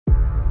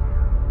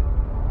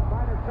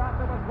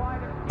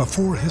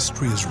Before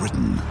history is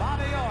written,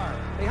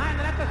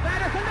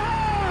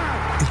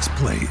 it's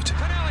played.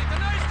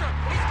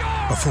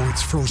 Before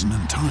it's frozen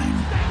in time,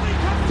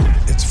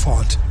 it's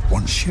fought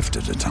one shift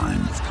at a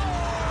time.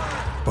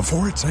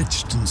 Before it's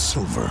etched in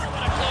silver,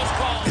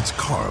 it's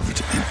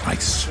carved in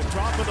ice.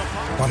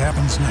 What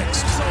happens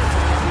next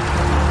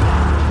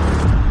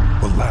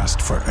will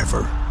last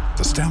forever.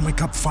 The Stanley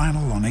Cup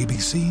Final on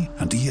ABC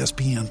and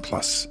ESPN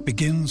Plus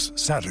begins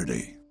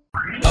Saturday.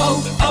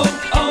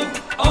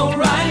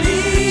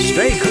 O'Reilly!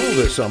 Stay cool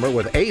this summer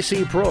with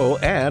AC Pro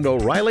and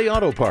O'Reilly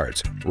Auto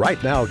Parts.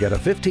 Right now, get a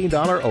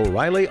 $15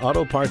 O'Reilly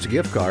Auto Parts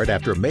gift card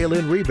after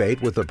mail-in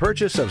rebate with the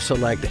purchase of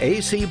select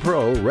AC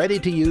Pro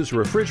ready-to-use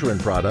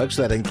refrigerant products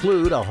that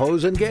include a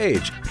hose and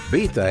gauge.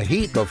 Beat the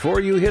heat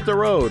before you hit the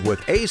road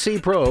with AC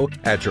Pro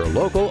at your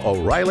local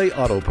O'Reilly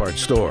Auto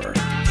Parts store.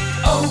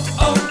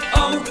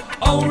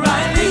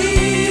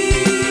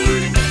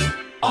 O'Reilly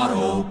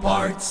Auto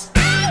Parts.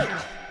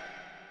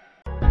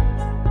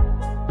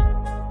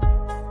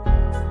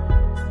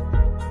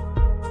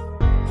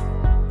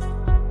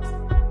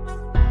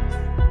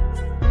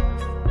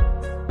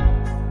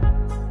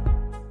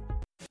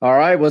 All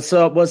right, what's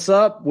up? What's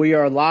up? We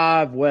are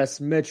live.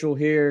 Wes Mitchell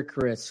here,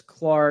 Chris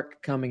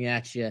Clark coming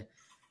at you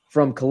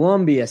from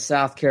Columbia,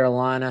 South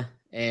Carolina,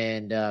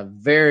 and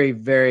very,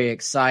 very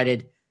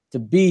excited to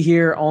be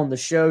here on the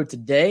show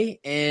today.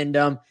 And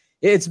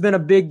it's been a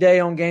big day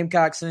on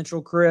Gamecock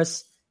Central,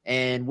 Chris,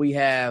 and we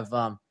have,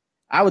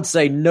 I would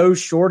say, no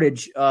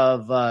shortage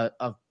of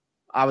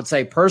I would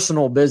say,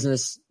 personal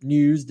business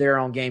news there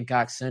on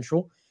Gamecock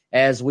Central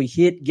as we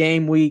hit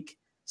game week,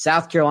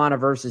 South Carolina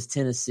versus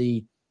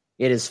Tennessee.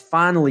 It is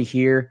finally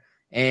here,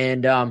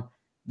 and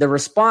the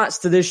response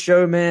to this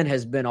show, man,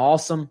 has been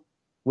awesome.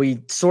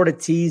 We sort of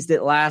teased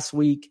it last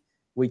week.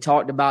 We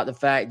talked about the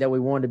fact that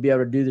we wanted to be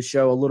able to do the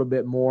show a little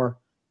bit more.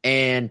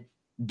 And,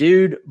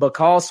 dude,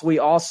 because we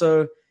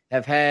also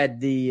have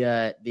had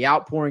the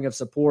outpouring of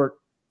support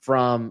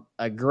from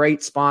a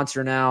great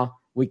sponsor now,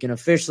 we can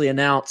officially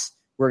announce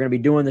we're going to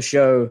be doing the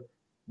show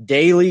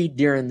daily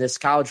during this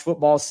college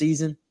football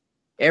season,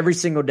 every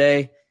single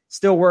day.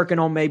 Still working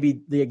on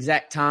maybe the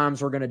exact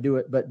times we're going to do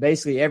it, but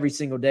basically every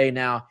single day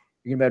now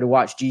you're going to be able to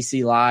watch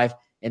GC live.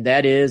 And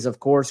that is, of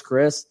course,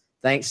 Chris,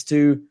 thanks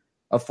to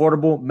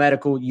Affordable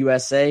Medical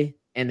USA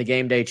and the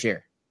Game Day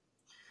Chair.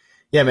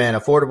 Yeah, man,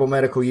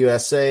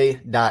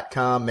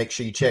 affordablemedicalusa.com. Make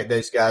sure you check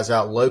those guys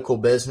out. Local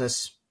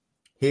business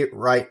here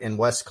right in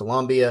West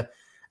Columbia,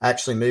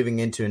 actually moving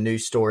into a new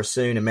store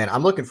soon. And, man,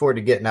 I'm looking forward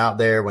to getting out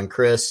there when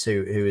Chris,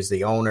 who is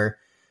the owner,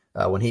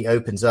 when he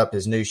opens up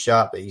his new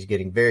shop that he's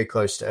getting very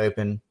close to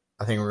open.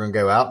 I think we're going to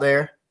go out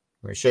there.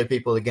 We're going to show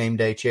people the Game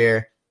Day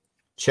Chair.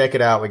 Check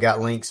it out. We got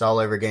links all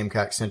over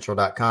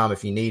GamecockCentral.com.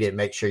 If you need it,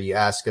 make sure you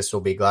ask us.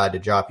 We'll be glad to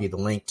drop you the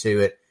link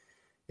to it.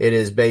 It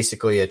is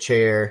basically a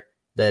chair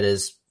that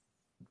is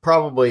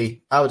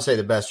probably, I would say,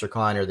 the best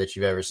recliner that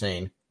you've ever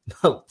seen.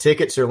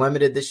 Tickets are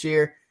limited this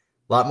year.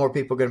 A lot more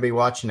people are going to be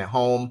watching at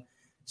home.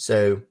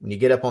 So when you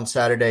get up on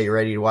Saturday, you're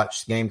ready to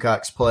watch the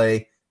Gamecocks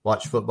play,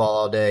 watch football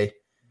all day,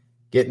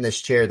 get in this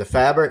chair. The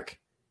fabric,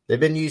 they've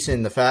been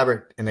using the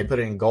fabric, and they put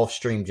it in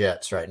Gulfstream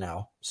jets right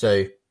now.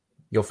 So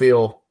you'll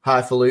feel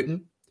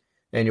highfalutin,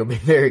 and you'll be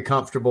very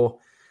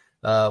comfortable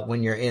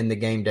when you're in the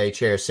Game Day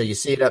Chair. So you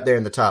see it up there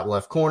in the top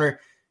left corner.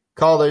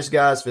 Call those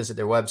guys, visit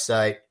their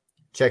website,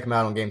 check them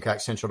out on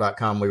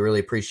GamecockCentral.com. We really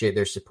appreciate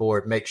their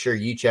support. Make sure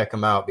you check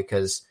them out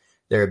because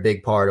they're a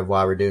big part of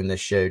why we're doing this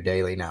show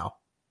daily now.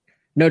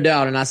 No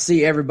doubt, and I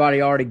see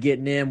everybody already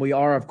getting in. We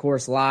are, of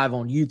course, live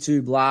on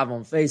YouTube, live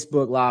on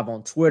Facebook, live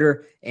on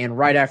Twitter, and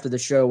right after the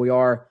show, we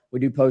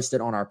do post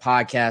it on our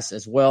podcast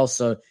as well.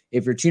 So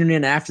if you're tuning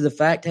in after the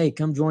fact, hey,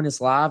 come join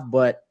us live.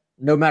 But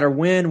no matter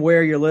when,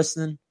 where you're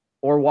listening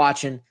or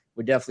watching,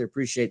 we definitely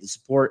appreciate the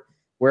support.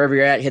 Wherever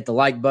you're at, hit the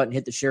like button,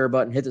 hit the share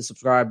button, hit the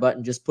subscribe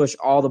button. Just push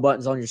all the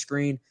buttons on your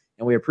screen,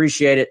 and we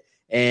appreciate it.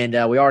 And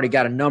we already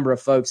got a number of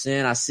folks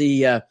in. I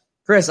see,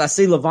 Chris, I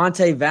see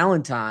Levante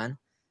Valentine.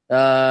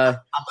 I'm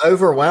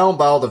overwhelmed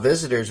by all the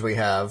visitors we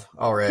have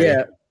already.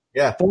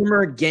 Yeah.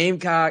 Former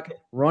Gamecock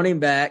running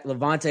back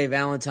Levante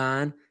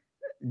Valentine.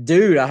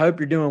 Dude, I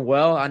hope you're doing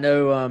well. I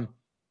know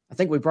I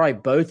think we probably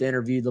both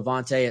interviewed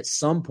Levante at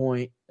some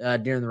point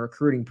during the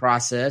recruiting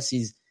process.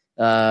 He's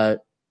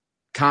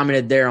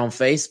commented there on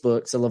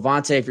Facebook. So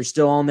Levante, if you're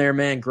still on there,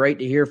 man, great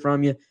to hear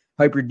from you.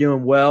 Hope you're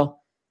doing well.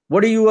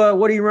 What are you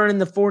running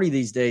the 40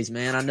 these days,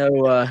 man? I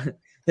know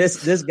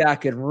this guy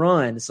could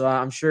run, so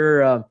I'm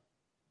sure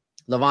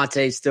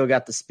Levante's still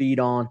got the speed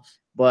on.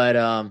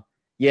 But,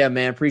 yeah,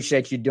 man,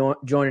 appreciate you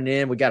joining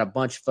in. We got a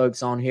bunch of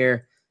folks on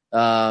here,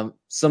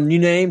 some new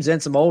names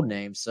and some old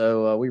names.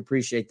 So we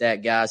appreciate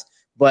that, guys.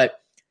 But,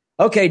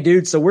 okay,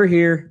 dude, so we're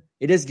here.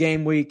 It is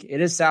game week. It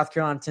is South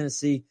Carolina,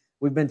 Tennessee.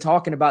 We've been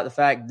talking about the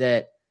fact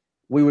that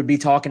we would be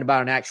talking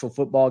about an actual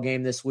football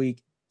game this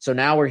week. So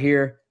now we're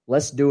here.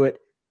 Let's do it.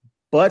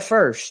 But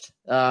first,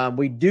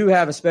 we do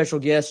have a special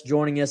guest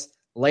joining us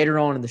later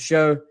on in the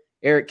show.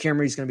 Eric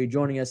Kimmery is going to be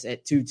joining us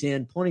at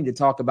 2:10. Plenty to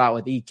talk about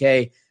with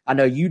EK. I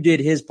know you did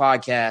his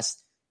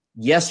podcast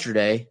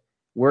yesterday.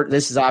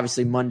 This is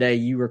obviously Monday.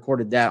 You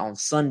recorded that on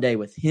Sunday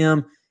with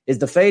him. Is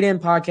the Fade In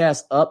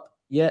podcast up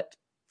yet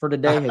for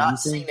today? I have not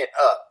seen it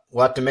up.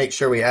 We'll have to make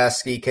sure we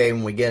ask EK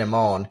when we get him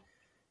on.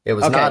 It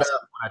was not up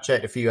when I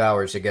checked a few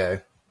hours ago.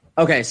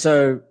 Okay,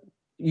 so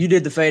you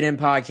did the Fade In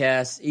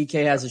podcast.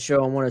 EK has a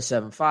show on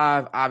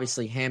 107.5.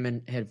 Obviously,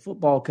 Hammond head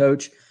football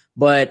coach.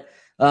 But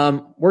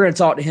we're going to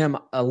talk to him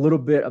a little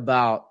bit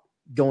about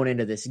going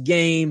into this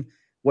game,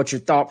 what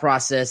your thought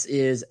process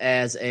is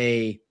as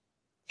a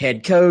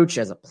head coach,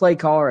 as a play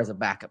caller, as a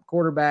backup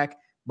quarterback.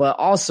 But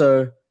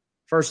also,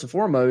 first and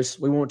foremost,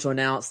 we want to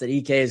announce that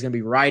EK is going to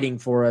be writing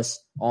for us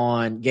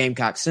on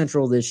Gamecock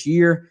Central this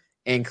year.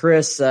 And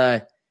Chris,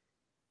 the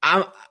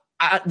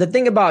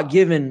thing about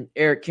giving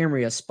Eric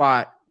Kimry a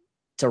spot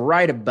to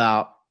write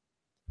about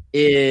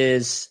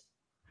is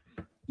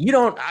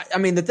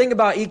the thing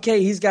about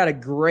EK, he's got a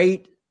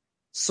great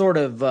sort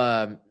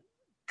of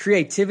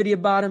creativity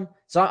about him.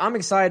 So I'm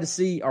excited to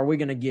see, are we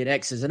going to get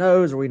X's and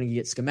O's? Are we going to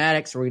get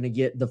schematics? Are we going to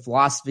get the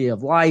philosophy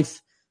of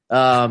life?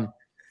 I'm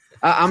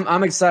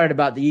excited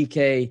about the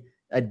EK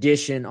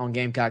edition on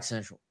Gamecock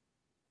Central.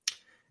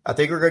 I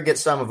think we're going to get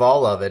some of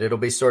all of it. It'll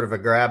be sort of a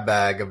grab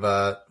bag of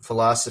a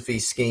philosophy,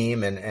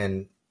 scheme,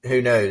 and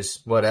who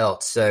knows what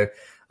else. So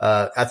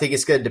I think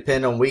it's going to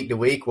depend on week to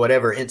week.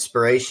 Whatever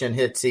inspiration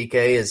hits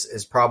EK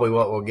is probably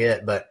what we'll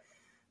get. But,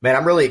 man,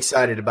 I'm really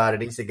excited about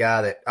it. He's a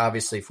guy that,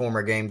 obviously,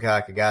 former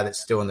Gamecock, a guy that's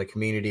still in the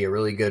community, a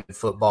really good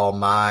football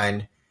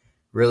mind,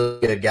 really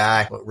good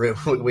guy.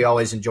 We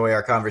always enjoy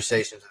our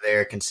conversations with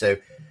Eric, and so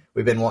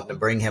we've been wanting to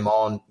bring him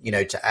on,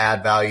 to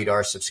add value to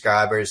our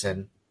subscribers.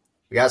 And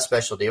we got a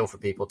special deal for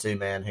people too,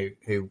 man,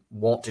 who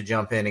want to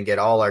jump in and get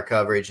all our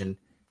coverage, and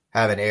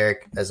having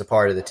Eric as a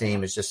part of the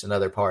team is just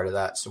another part of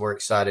that. So we're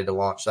excited to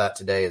launch that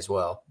today as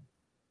well.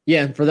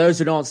 Yeah, and for those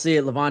who don't see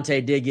it, Levante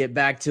did get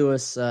back to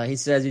us. He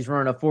says he's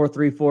running a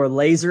 4.34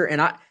 laser,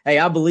 and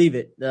I believe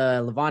it.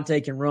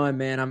 Levante can run,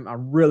 man.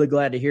 I'm really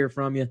glad to hear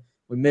from you.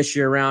 We miss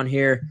you around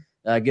here.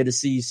 Good to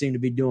see you seem to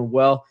be doing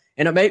well.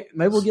 And maybe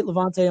we'll get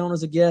Levante on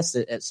as a guest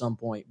at some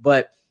point.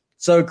 But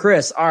so,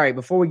 Chris, all right,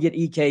 before we get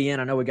EK in,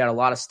 I know we got a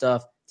lot of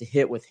stuff to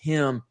hit with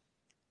him.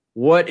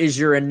 What is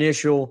your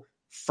initial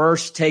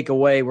first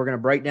takeaway? We're going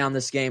to break down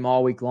this game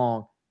all week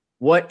long.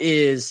 What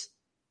is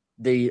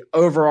the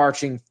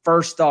overarching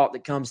first thought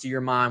that comes to your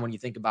mind when you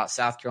think about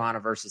South Carolina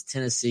versus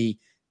Tennessee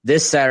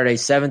this Saturday,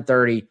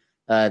 7:30,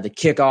 the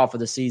kickoff of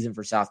the season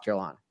for South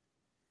Carolina?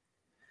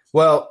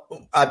 Well,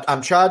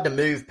 I'm trying to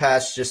move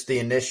past just the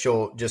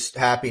initial just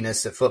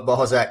happiness that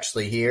football is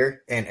actually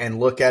here and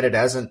look at it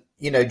as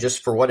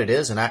just for what it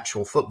is, an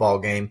actual football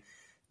game.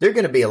 There are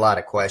going to be a lot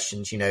of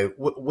questions,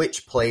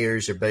 which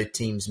players are both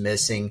teams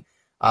missing?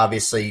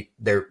 Obviously,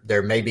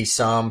 there may be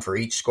some for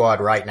each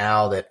squad right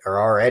now that are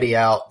already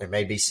out. There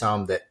may be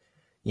some that,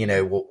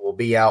 will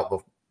be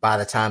out by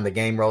the time the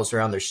game rolls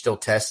around. They're still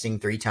testing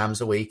 3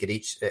 times a week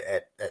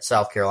at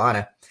South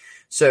Carolina.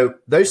 So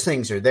those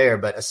things are there.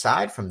 But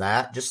aside from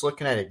that, just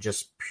looking at it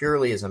just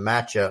purely as a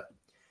matchup,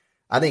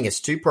 I think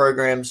it's 2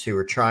 programs who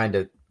are trying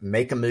to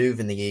make a move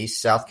in the East.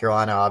 South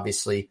Carolina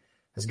obviously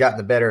has gotten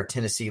the better of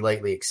Tennessee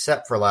lately,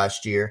 except for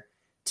last year.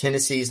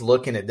 Tennessee's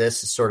looking at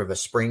this as sort of a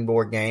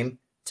springboard game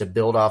to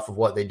build off of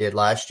what they did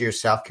last year.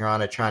 South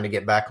Carolina trying to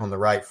get back on the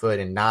right foot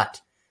and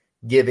not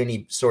give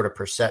any sort of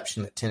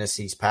perception that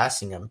Tennessee's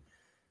passing them.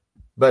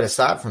 But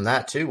aside from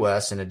that too,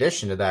 Wes, in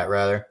addition to that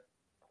rather,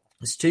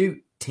 it's 2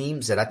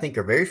 teams that I think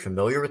are very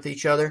familiar with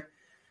each other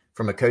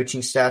from a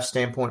coaching staff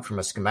standpoint, from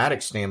a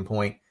schematic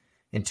standpoint,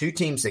 and 2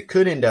 teams that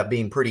could end up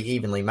being pretty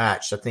evenly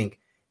matched. I think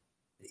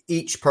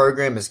each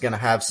program is going to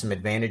have some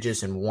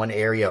advantages in one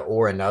area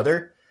or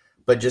another,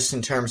 but just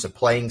in terms of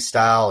playing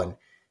style and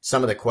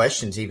some of the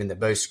questions even that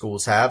both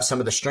schools have, some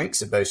of the strengths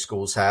that both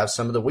schools have,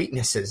 some of the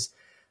weaknesses,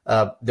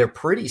 they're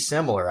pretty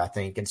similar, I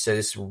think. And so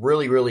it's a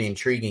really, really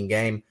intriguing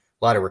game,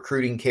 a lot of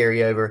recruiting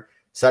carryover.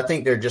 So I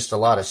think there are just a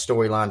lot of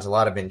storylines, a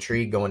lot of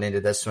intrigue going into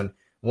this one.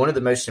 One of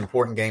the most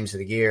important games of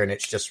the year, and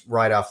it's just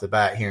right off the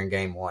bat here in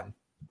game 1.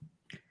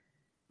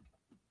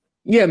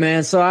 Yeah,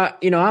 man. So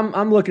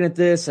I'm looking at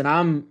this, and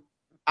I'm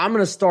going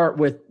to start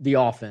with the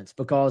offense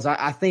because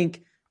I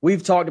think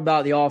we've talked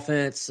about the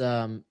offense,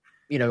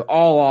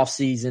 all off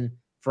season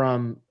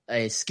from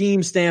a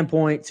scheme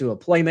standpoint to a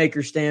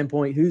playmaker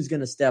standpoint, who's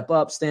going to step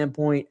up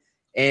standpoint.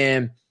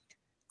 And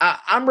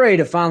I'm ready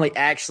to finally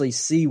actually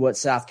see what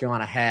South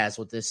Carolina has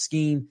with this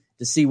scheme,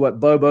 to see what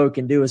Bobo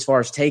can do as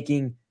far as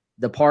taking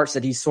the parts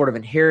that he's sort of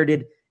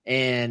inherited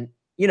and,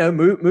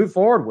 move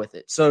forward with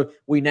it. So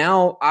we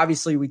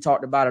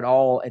talked about it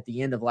all at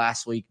the end of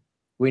last week.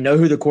 We know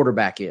who the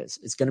quarterback is.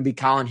 It's going to be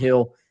Colin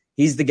Hill.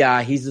 He's the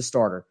guy. He's the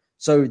starter.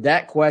 So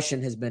that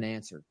question has been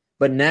answered.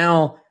 But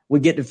now we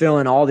get to fill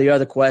in all the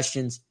other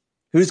questions.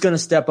 Who's going to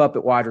step up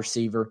at wide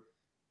receiver?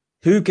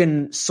 Who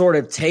can sort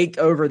of take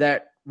over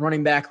that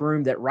running back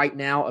room that right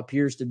now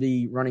appears to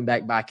be running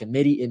back by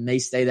committee? It may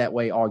stay that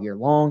way all year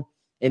long.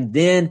 And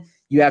then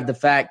you have the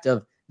fact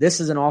of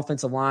this is an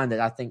offensive line that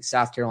I think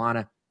South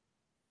Carolina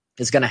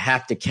is going to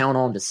have to count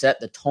on to set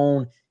the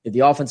tone. If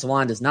the offensive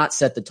line does not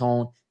set the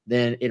tone,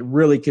 then it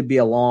really could be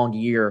a long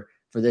year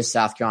for this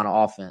South Carolina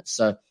offense.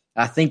 So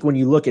I think when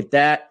you look at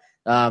that,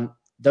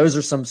 those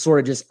are some sort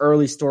of just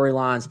early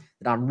storylines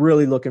that I'm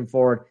really looking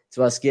forward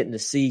to us getting to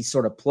see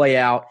sort of play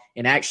out.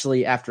 And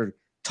actually, after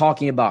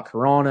talking about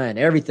Corona and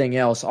everything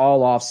else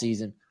all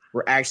offseason,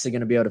 we're actually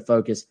going to be able to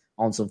focus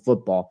on some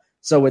football.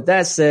 So with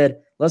that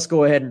said, let's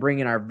go ahead and bring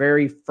in our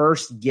very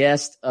first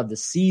guest of the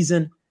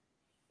season.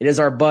 It is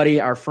our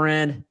buddy, our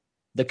friend,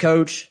 the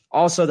coach,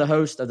 also the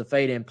host of the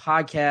Fade In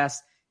podcast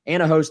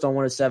and a host on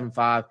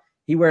 107.5.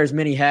 He wears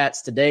many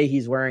hats. Today,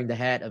 he's wearing the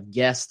hat of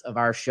guest of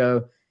our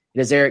show.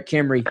 It is Eric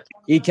Kimry.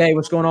 EK,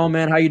 what's going on,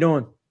 man? How you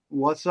doing?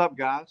 What's up,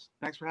 guys?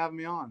 Thanks for having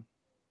me on.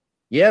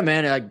 Yeah,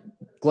 man.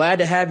 Glad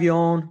to have you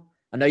on.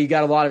 I know you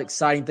got a lot of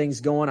exciting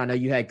things going. I know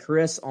you had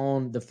Chris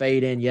on the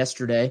Fade In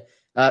yesterday.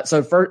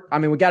 So first,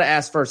 we got to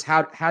ask first,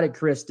 how did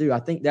Chris do? I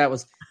think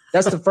that's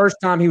the first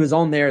time he was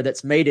on there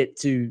that's made it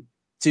to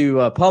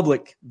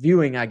public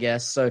viewing, I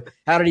guess. So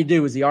how did he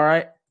do? Was he all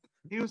right?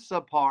 He was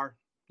subpar.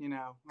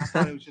 I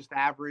thought it was just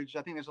average.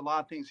 I think there's a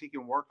lot of things he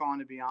can work on,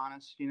 to be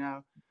honest. He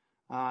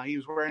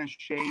was wearing his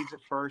shades at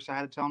first. I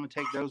had to tell him to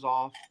take those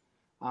off.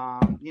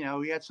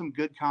 He had some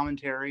good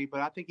commentary,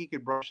 but I think he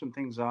could brush some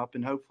things up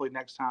and hopefully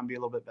next time be a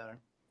little bit better.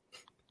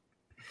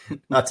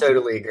 I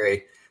totally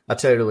agree.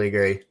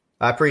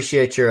 I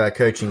appreciate your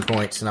coaching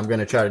points, and I'm going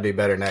to try to do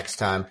better next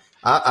time.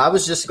 I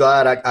was just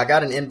glad I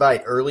got an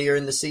invite earlier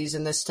in the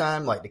season this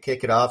time, like to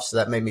kick it off, so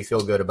that made me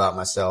feel good about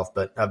myself.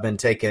 But I've been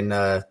taken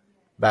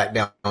back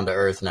down to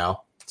earth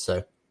now.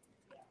 So,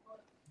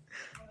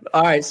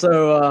 all right.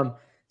 So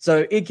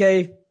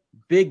EK,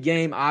 big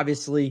game,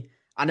 obviously.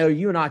 I know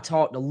you and I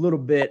talked a little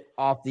bit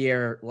off the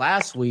air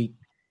last week,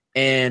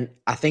 and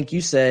I think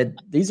you said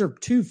these are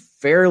two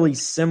fairly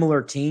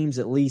similar teams,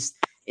 at least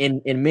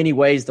in many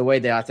ways, the way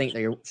that I think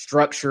they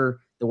structure,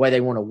 the way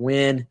they want to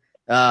win,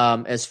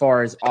 as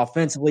far as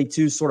offensively,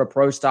 two sort of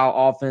pro-style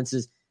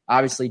offenses.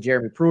 Obviously,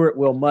 Jeremy Pruitt,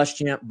 Will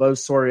Muschamp, both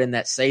sort of in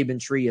that Saban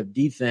tree of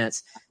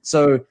defense.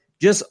 So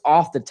just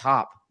off the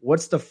top,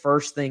 what's the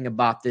first thing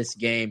about this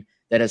game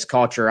that has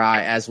caught your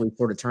eye as we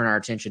sort of turn our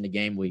attention to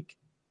game week?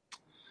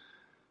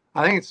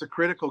 I think it's a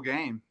critical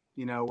game,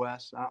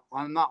 Wes.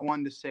 I'm not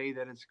one to say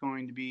that it's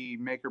going to be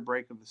make or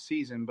break of the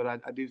season, but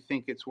I do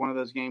think it's one of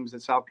those games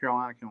that South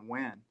Carolina can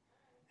win,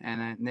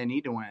 and they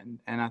need to win.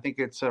 And I think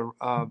it's from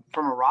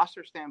a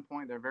roster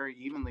standpoint, they're very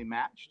evenly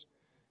matched.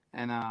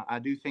 And I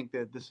do think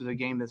that this is a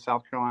game that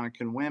South Carolina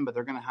can win, but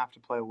they're going to have to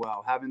play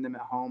well. Having them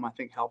at home, I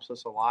think, helps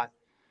us a lot.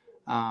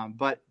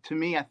 But to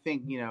me, I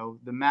think,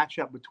 the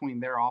matchup between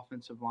their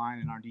offensive line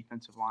and our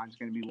defensive line is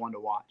going to be one to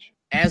watch.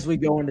 As we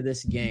go into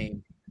this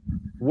game,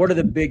 what are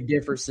the big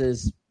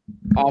differences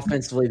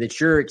offensively that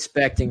you're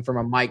expecting from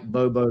a Mike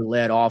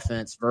Bobo-led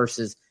offense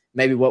versus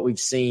maybe what we've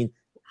seen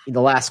in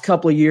the last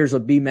couple of years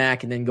with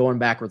BMAC and then going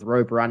back with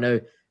Roper? I know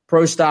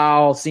pro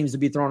style seems to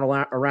be thrown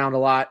around a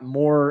lot,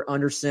 more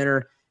under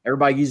center.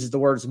 Everybody uses the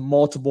words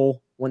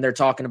multiple when they're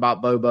talking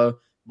about Bobo.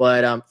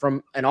 But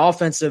from an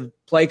offensive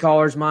play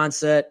caller's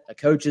mindset, a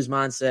coach's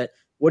mindset,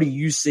 what do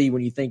you see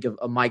when you think of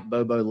a Mike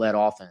Bobo-led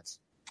offense?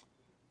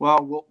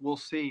 Well, we'll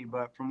see.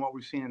 But from what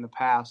we've seen in the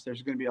past,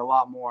 there's going to be a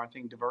lot more, I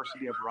think,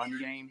 diversity of run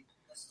game.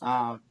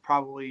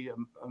 Probably,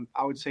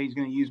 I would say he's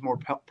going to use more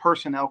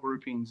personnel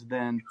groupings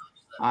than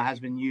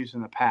has been used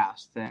in the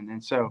past.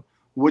 And so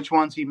which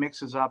ones he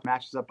mixes up,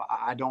 matches up,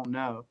 I don't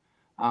know.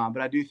 But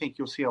I do think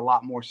you'll see a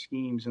lot more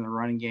schemes in the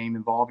running game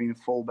involving a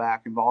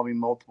fullback, involving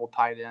multiple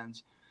tight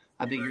ends.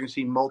 I think you're going to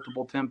see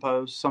multiple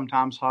tempos,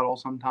 sometimes huddle,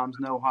 sometimes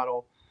no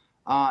huddle.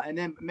 And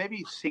then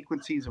maybe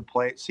sequencing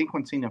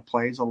of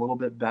plays a little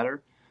bit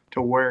better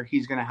to where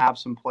he's going to have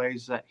some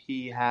plays that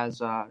he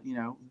has,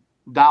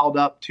 dialed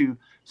up to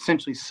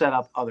essentially set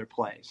up other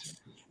plays.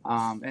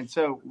 And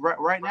so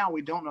right now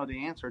we don't know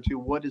the answer to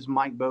what does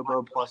Mike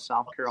Bobo plus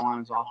South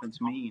Carolina's offense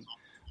mean.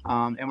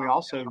 And we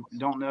also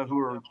don't know who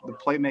are the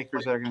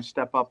playmakers that are going to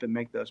step up and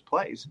make those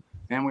plays.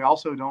 And we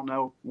also don't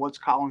know what's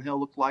Colin Hill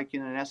look like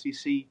in an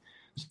SEC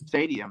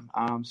stadium.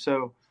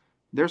 So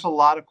there's a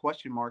lot of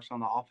question marks on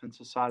the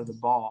offensive side of the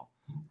ball.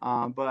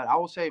 But I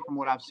will say from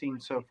what I've seen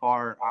so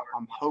far,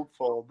 I'm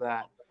hopeful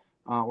that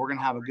we're going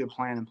to have a good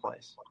plan in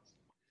place.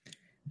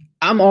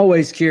 I'm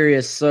always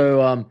curious.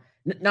 So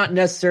not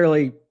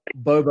necessarily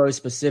Bobo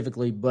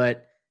specifically,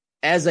 but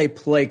as a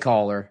play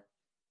caller,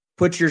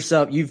 put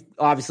yourself, you've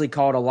obviously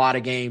called a lot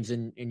of games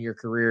in your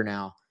career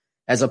now.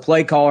 As a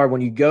play caller,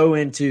 when you go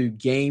into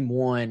game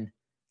one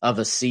of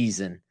a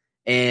season,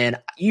 and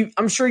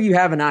I'm sure you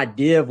have an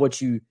idea of what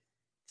you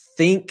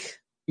think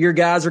your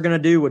guys are going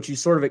to do, what you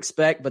sort of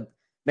expect, but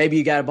maybe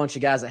you got a bunch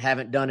of guys that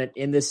haven't done it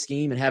in this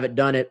scheme and haven't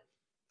done it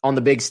on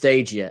the big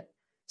stage yet.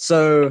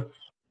 So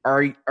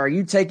are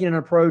you taking an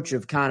approach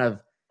of kind of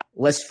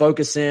let's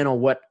focus in on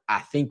what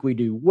I think we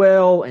do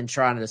well and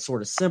trying to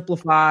sort of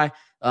simplify?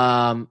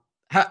 How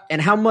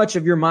much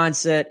of your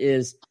mindset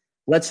is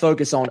let's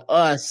focus on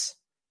us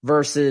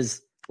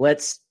versus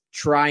let's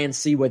try and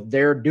see what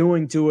they're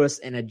doing to us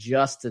and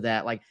adjust to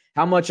that? Like,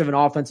 how much of an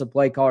offensive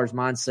play caller's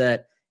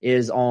mindset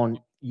is on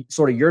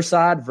sort of your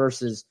side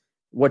versus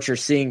what you're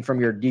seeing from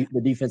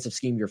the defensive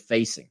scheme you're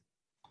facing?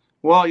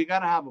 Well, you got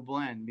to have a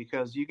blend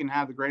because you can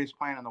have the greatest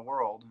plan in the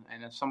world,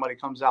 and if somebody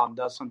comes out and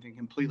does something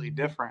completely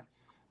different,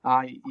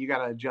 you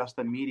got to adjust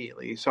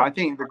immediately. So I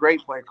think the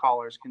great play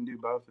callers can do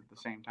both at the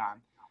same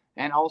time,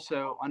 and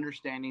also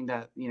understanding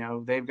that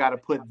they've got to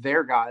put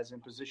their guys in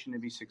position to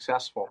be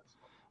successful,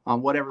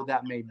 whatever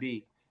that may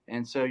be.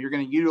 And so you're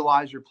going to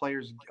utilize your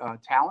players'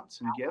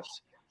 talents and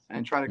gifts,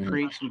 and try to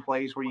create some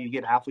plays where you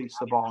get athletes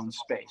the ball in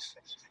space.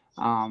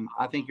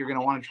 I think you're going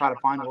to want to try to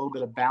find a little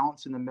bit of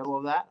balance in the middle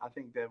of that. I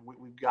think that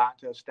we've got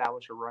to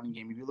establish a running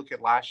game. If you look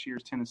at last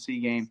year's Tennessee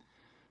game,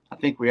 I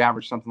think we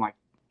averaged something like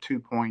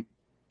 2.2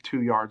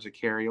 yards a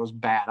carry. It was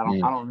bad. I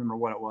don't remember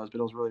what it was, but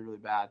it was really, really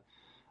bad.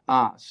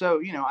 So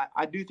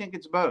I do think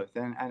it's both.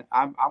 And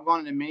I've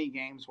gone into many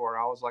games where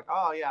I was like,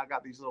 oh, yeah, I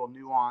got these little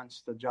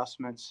nuanced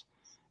adjustments,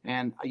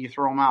 and you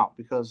throw them out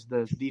because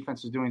the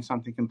defense is doing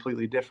something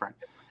completely different.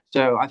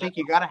 So I think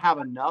you got to have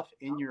enough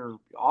in your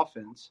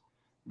offense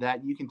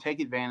that you can take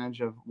advantage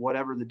of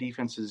whatever the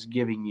defense is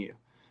giving you.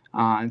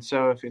 And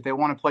so if they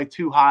want to play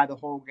too high the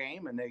whole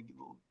game and they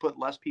put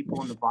less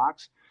people in the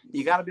box,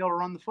 you got to be able to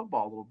run the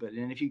football a little bit.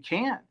 And if you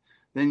can't,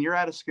 then you're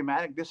at a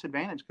schematic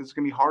disadvantage because it's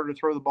going to be harder to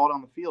throw the ball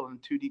down the field in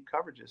two deep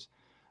coverages.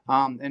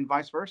 And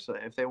vice versa.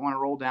 If they want to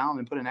roll down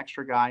and put an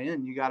extra guy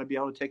in, you got to be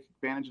able to take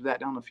advantage of that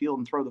down the field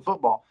and throw the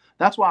football.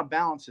 That's why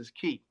balance is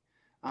key.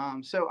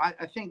 So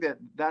I think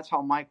that's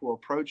how Mike will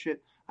approach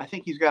it. I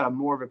think he's got a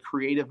more of a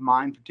creative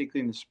mind,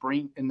 particularly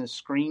in the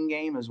screen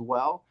game as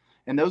well.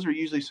 And those are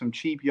usually some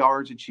cheap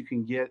yards that you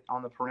can get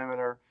on the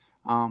perimeter,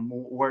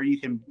 where you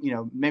can,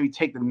 maybe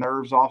take the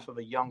nerves off of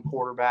a young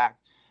quarterback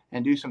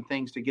and do some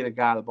things to get a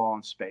guy the ball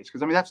in space.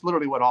 Because, that's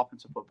literally what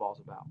offensive football is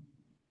about.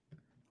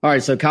 All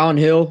right, so Collin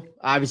Hill,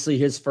 obviously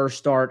his first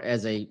start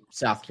as a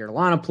South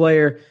Carolina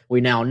player.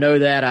 We now know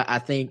that. I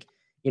think,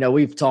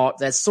 we've talked.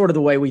 That's sort of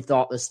the way we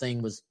thought this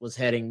thing was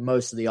heading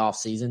most of the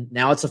offseason.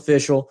 Now it's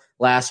official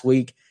last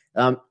week.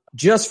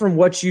 Just from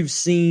what you've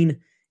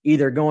seen,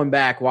 either going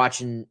back,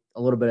 watching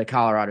a little bit of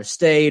Colorado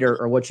State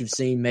or what you've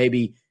seen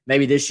maybe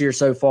this year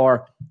so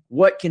far,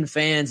 what can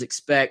fans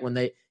expect when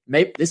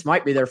this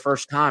might be their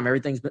first time?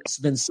 Everything's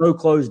been so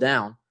closed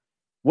down.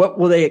 What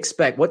will they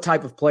expect? What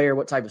type of player,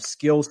 what type of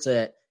skill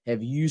set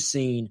have you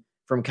seen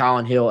from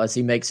Collin Hill as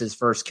he makes his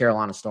first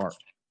Carolina start?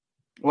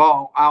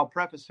 Well, I'll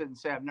preface it and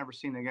say I've never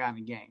seen the guy in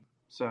a game.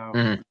 So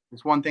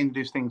It's one thing to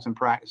do things in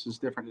practice. It's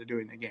different to do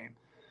it in a game.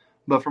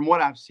 But from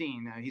what I've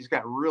seen, he's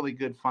got really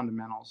good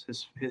fundamentals.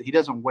 He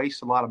doesn't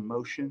waste a lot of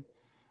motion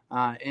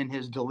in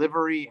his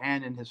delivery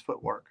and in his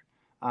footwork.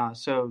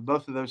 So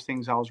both of those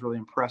things I was really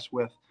impressed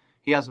with.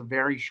 He has a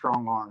very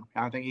strong arm.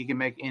 I think he can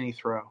make any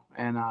throw,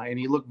 and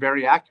he looked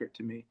very accurate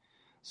to me.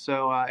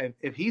 So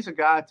if he's a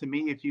guy, to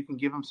me, if you can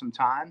give him some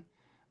time,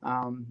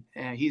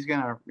 and he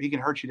can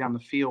hurt you down the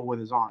field with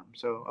his arm.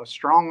 So a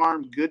strong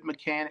arm, good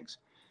mechanics,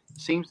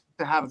 seems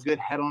to have a good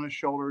head on his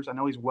shoulders. I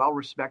know he's well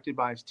respected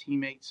by his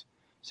teammates.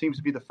 Seems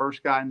to be the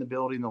first guy in the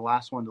building, the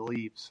last one to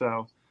leave.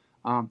 So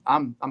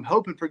I'm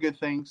hoping for good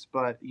things,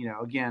 but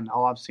again,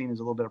 all I've seen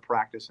is a little bit of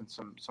practice and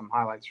some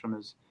highlights from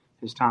his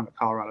time at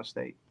Colorado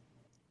State.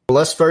 Well,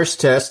 let's first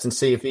test and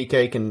see if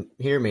EK can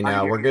hear me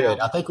now. We're good.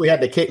 I think we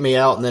had to kick me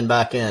out and then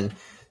back in.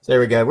 So there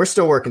we go. We're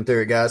still working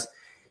through it, guys.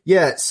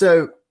 Yeah.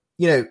 So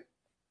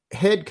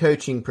head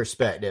coaching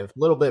perspective, a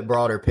little bit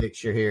broader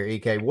picture here.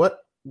 EK,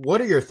 what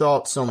are your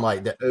thoughts on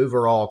the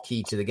overall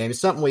key to the game? It's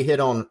something we hit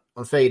on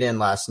Fade In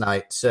last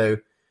night. So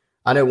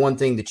I know one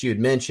thing that you had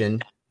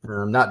mentioned,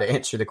 not to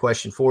answer the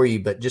question for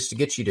you, but just to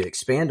get you to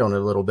expand on it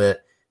a little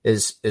bit,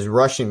 is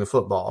rushing the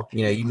football.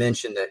 You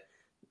mentioned that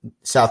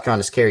South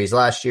Carolina's carries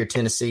last year,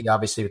 Tennessee,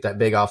 obviously with that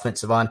big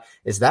offensive line.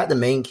 Is that the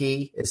main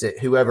key? Is it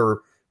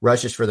whoever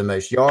rushes for the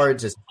most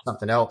yards? Is it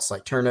something else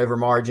like turnover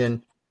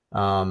margin?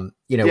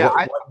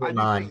 What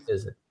mind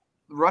is it?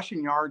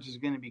 Rushing yards is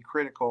going to be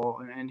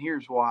critical, and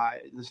here's why.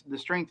 The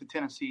strength of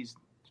Tennessee's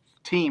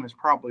team is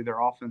probably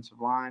their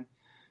offensive line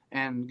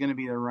and going to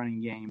be their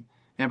running game.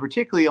 And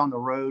particularly on the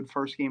road,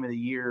 first game of the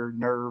year,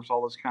 nerves,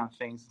 all those kind of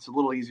things, it's a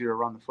little easier to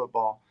run the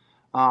football.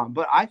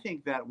 But I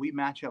think that we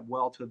match up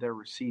well to their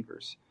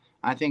receivers.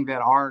 I think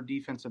that our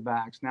defensive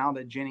backs, now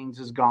that Jennings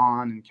is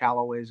gone and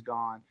Callaway's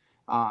gone,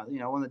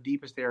 one of the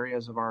deepest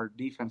areas of our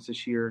defense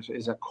this year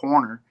is at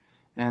corner.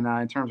 And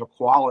in terms of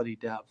quality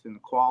depth and the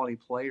quality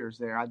players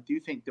there, I do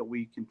think that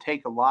we can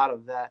take a lot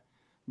of that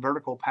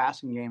vertical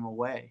passing game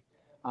away.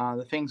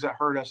 The things that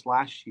hurt us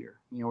last year,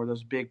 were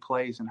those big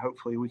plays, and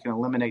hopefully we can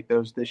eliminate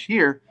those this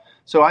year.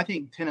 So I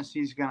think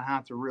Tennessee's going to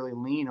have to really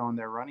lean on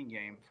their running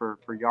game for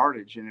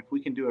yardage. And if we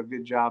can do a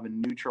good job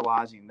in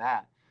neutralizing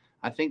that,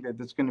 I think that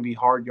that's going to be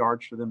hard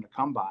yards for them to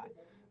come by.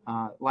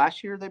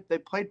 Last year, they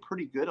played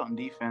pretty good on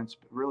defense,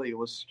 but really it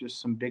was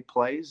just some big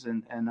plays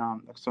and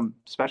some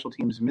special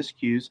teams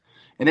miscues.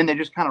 And then they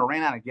just kind of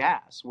ran out of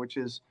gas, which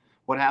is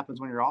what happens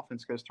when your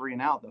offense goes 3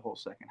 and out the whole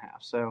second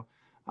half. So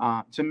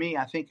to me,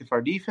 I think if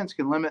our defense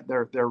can limit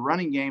their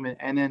running game,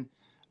 and then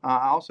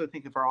I also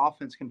think if our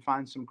offense can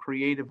find some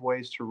creative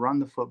ways to run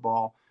the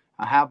football,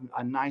 have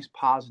a nice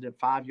positive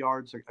 5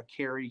 yards, a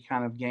carry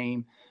kind of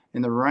game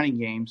in the running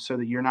game, so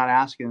that you're not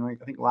asking. Like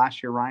I think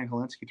last year Ryan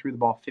Hilinski threw the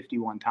ball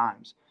 51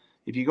 times.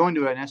 If you go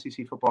into an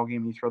SEC football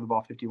game and you throw the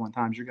ball 51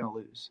 times, you're going to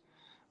lose.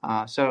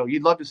 So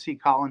you'd love to see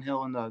Colin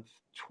Hill in the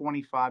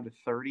 25 to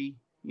 30,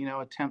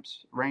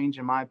 attempts range,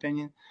 in my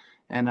opinion,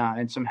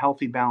 and some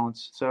healthy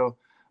balance. So,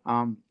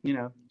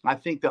 I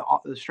think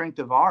the strength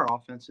of our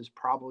offense is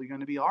probably going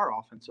to be our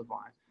offensive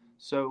line.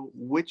 So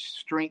which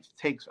strength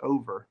takes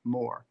over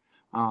more,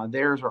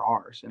 theirs or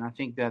ours? And I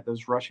think that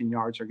those rushing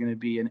yards are going to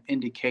be an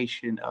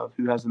indication of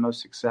who has the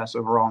most success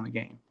overall in the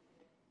game.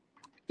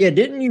 Yeah,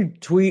 didn't you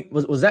tweet?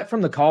 Was that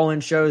from the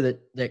call-in show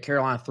that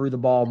Carolina threw the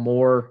ball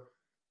more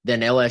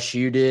than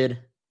LSU did?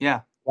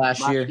 Yeah,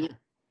 last year.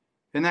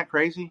 Isn't that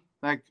crazy?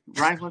 Like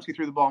Ryan Hilinski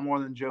threw the ball more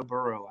than Joe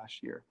Burrow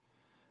last year,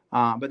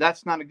 but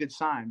that's not a good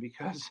sign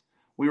because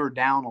we were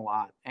down a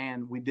lot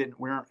and we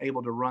weren't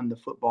able to run the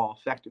football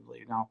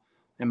effectively. Now,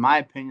 in my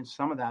opinion,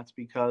 some of that's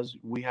because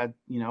we had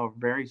a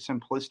very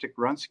simplistic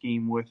run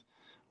scheme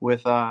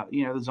with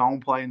the zone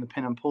play and the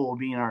pin and pull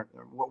being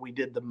what we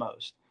did the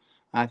most.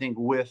 I think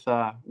with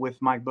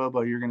Mike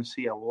Bobo, you're going to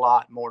see a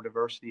lot more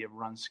diversity of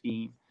run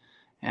scheme,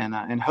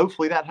 and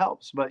hopefully that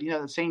helps. But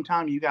at the same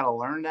time, you got to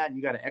learn that, and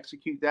you got to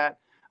execute that.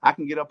 I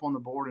can get up on the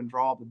board and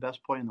draw up the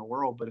best play in the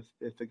world, but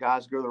if the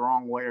guys go the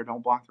wrong way or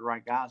don't block the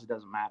right guys, it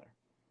doesn't matter.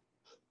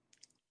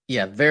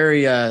 Yeah,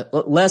 very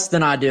less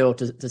than ideal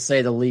to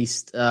say the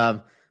least.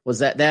 Was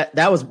that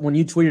was when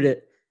you tweeted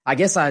it? I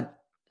guess I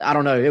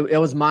don't know. It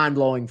was mind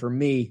blowing for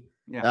me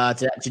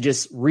to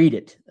just read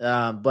it.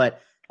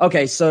 But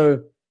okay,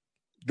 so.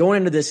 Going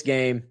into this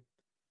game,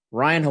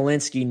 Ryan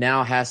Hilinski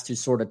now has to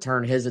sort of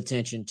turn his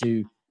attention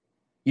to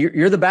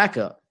you're the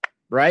backup,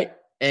 right?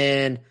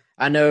 And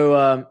I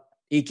know,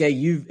 EK,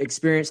 you've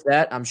experienced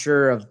that, I'm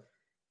sure, of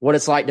what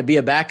it's like to be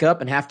a backup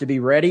and have to be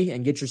ready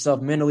and get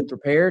yourself mentally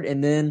prepared,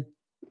 and then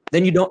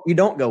you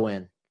don't go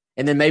in.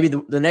 And then maybe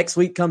the next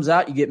week comes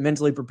out, you get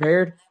mentally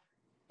prepared,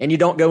 and you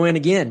don't go in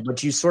again.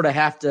 But you sort of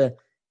have to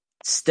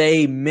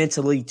stay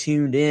mentally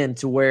tuned in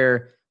to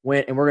where –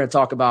 and we're going to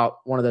talk about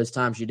one of those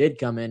times you did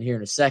come in here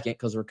in a second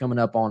because we're coming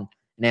up on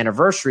an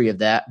anniversary of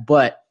that.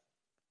 But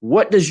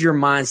what does your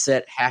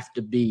mindset have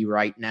to be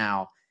right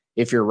now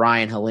if you're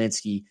Ryan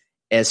Hilinski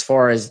as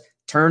far as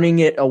turning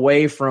it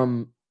away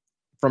from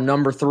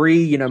number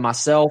 3,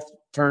 myself,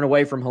 turn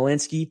away from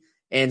Hilinski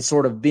and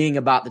sort of being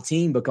about the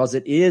team, because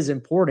it is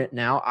important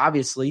now.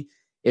 Obviously,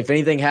 if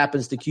anything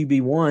happens to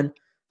QB1,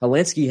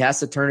 Hilinski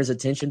has to turn his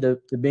attention to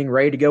being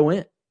ready to go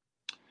in.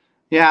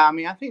 Yeah, I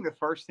mean, I think the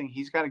first thing,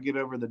 he's got to get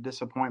over the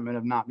disappointment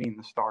of not being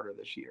the starter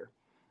this year.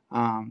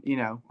 I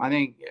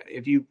think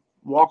if you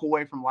walk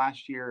away from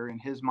last year in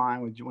his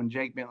mind, when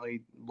Jake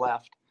Bentley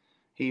left,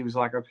 he was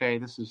like, okay,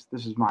 this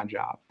is my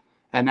job.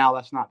 And now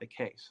that's not the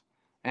case.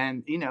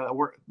 And,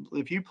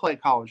 if you play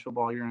college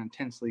football, you're an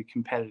intensely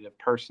competitive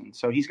person.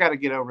 So he's got to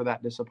get over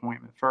that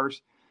disappointment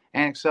first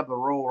and accept the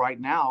role right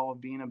now of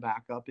being a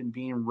backup and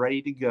being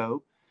ready to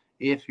go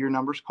if your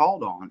number's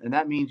called on. And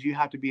that means you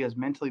have to be as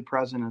mentally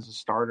present as a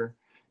starter.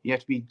 You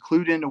have to be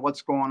clued into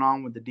what's going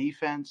on with the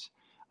defense.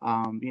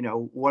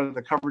 What are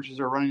the coverages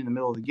they're running in the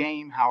middle of the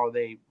game? How are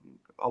they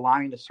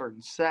aligning to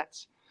certain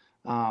sets?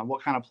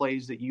 What kind of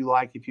plays that you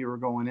like if you were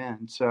going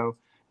in? So,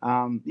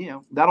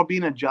 that'll be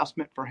an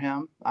adjustment for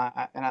him.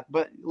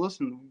 But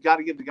listen, we've got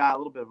to give the guy a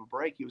little bit of a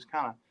break. He was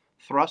kind of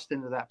thrust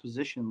into that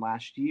position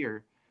last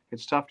year.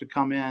 It's tough to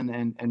come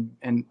in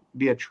and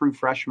be a true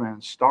freshman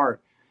and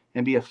start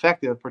and be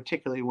effective,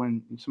 particularly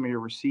when some of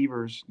your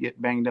receivers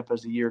get banged up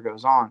as the year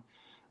goes on.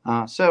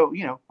 I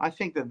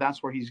think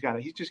that's where he's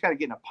just got to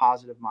get in a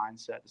positive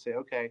mindset to say,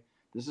 okay,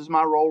 this is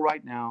my role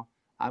right now.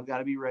 I've got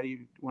to be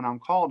ready when I'm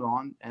called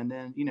on, and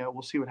then,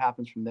 we'll see what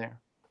happens from there.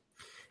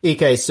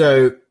 EK,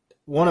 so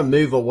want to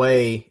move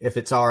away, if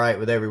it's all right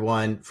with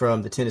everyone,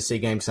 from the Tennessee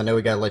game, because I know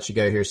we got to let you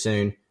go here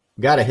soon.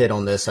 We got to hit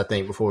on this, I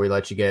think, before we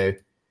let you go.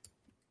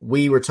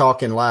 We were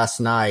talking last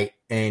night,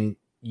 and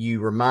you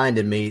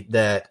reminded me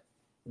that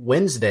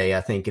Wednesday, I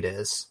think it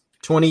is,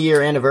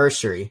 20-year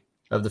anniversary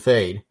of the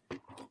Fade.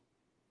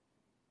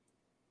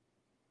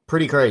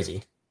 Pretty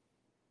crazy.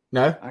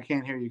 No? I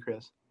can't hear you,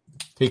 Chris.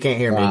 He can't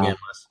hear me again.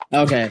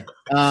 Okay.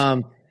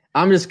 I'm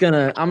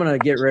gonna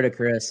get rid of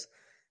Chris.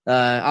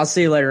 I'll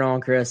see you later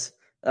on, Chris.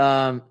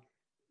 Dude,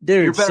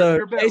 you're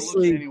better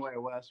basically anyway,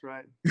 Wes,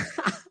 right?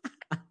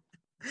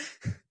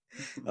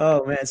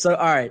 Oh man. So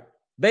all right.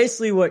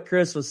 Basically what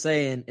Chris was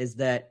saying is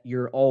that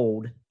you're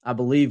old, I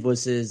believe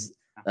was his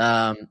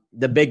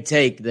the big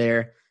take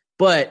there.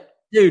 But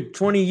dude,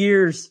 20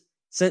 years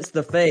since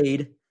the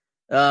Fade.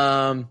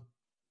 Can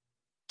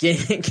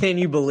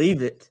you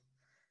believe it?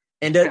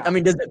 And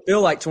does it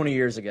feel like 20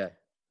 years ago?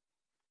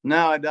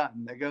 No, it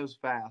doesn't. It goes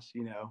fast,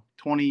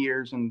 20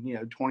 years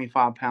and,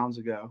 25 pounds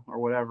ago or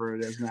whatever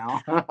it is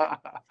now.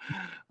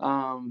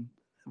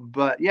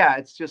 But yeah,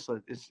 it's just,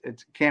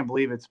 it's can't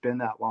believe it's been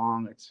that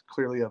long. It's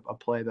clearly a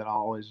play that I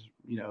always,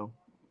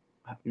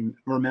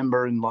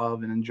 remember and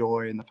love and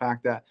enjoy. And the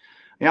fact that,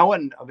 I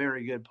wasn't a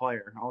very good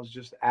player. I was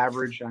just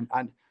average.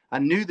 I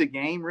knew the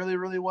game really,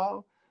 really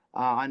well.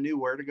 I knew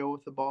where to go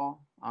with the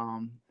ball.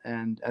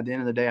 And at the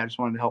end of the day, I just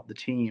wanted to help the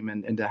team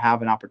and to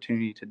have an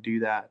opportunity to do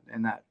that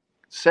in that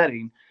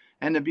setting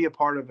and to be a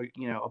part of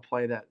a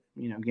play that,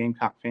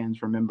 Gamecock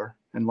fans remember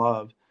and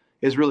love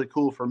is really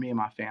cool for me and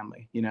my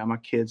family. My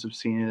kids have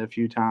seen it a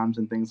few times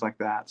and things like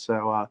that.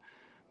 So,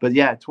 but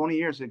yeah, 20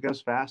 years, it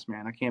goes fast,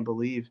 man. I can't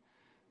believe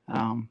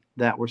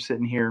that we're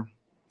sitting here.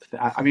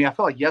 I felt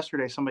like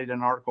yesterday somebody did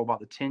an article about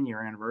the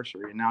 10-year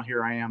anniversary, and now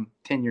here I am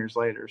 10 years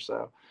later.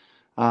 So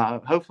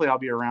hopefully I'll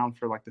be around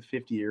for like the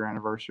 50-year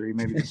anniversary,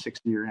 maybe the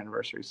 60-year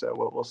anniversary. So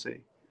we'll see.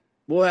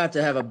 We'll have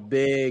to have a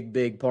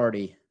big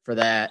party for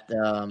that.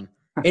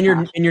 In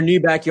your new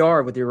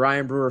backyard with your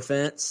Ryan Brewer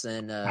fence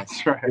and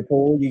that's right. The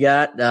pool you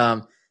got.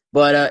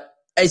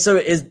 Hey, so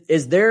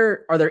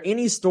are there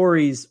any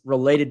stories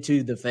related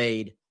to the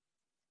Fade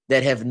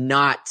that have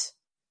not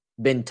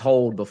been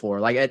told before?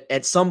 Like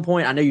at some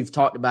point, I know you've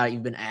talked about it,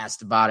 you've been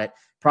asked about it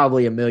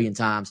probably a million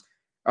times.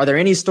 Are there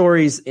any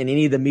stories in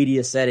any of the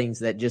media settings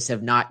that just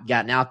have not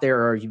gotten out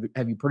there, or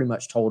have you pretty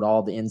much told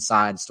all the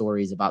inside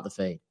stories about the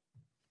Fade?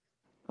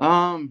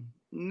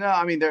 No,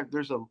 I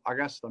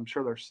guess I'm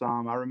sure there's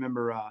some. I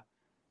remember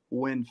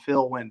when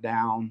Phil went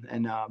down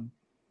and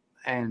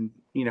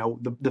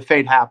the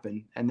Fade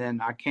happened, and then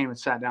I came and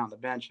sat down on the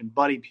bench, and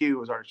Buddy Pugh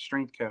was our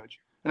strength coach,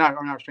 not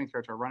our strength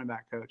coach, our running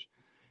back coach,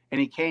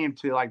 and he came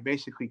to like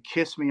basically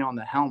kiss me on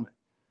the helmet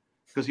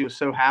because he was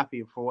so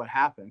happy for what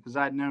happened. Because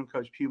I had known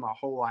Coach Pugh my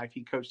whole life.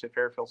 He coached at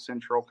Fairfield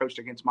Central, coached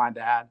against my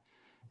dad,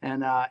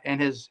 and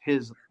his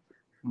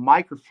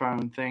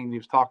microphone thing that he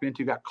was talking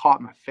into got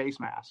caught in my face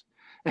mask.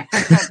 And I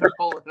had to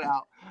pull it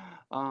out.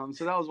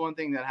 So that was one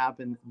thing that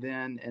happened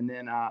then. And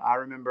then I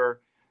remember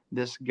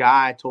this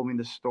guy told me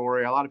the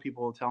story. A lot of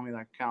people will tell me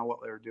like kind of what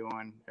they were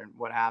doing and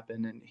what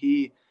happened. And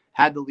he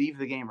had to leave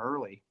the game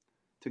early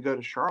to go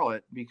to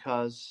Charlotte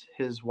because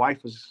his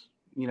wife was,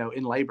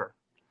 in labor.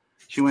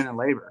 She went in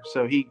labor.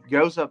 So he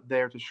goes up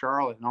there to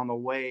Charlotte, and on the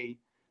way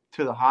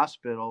to the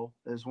hospital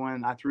is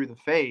when I threw the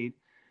Fade.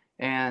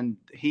 And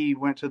he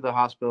went to the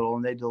hospital,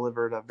 and they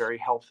delivered a very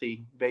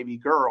healthy baby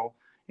girl.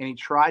 And he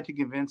tried to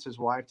convince his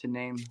wife to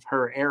name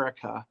her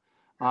Erica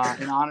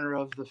in honor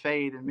of the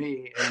Fade and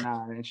me,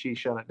 and she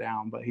shut it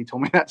down. But he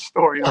told me that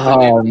story.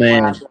 Oh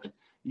man,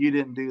 you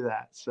didn't do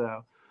that.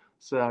 So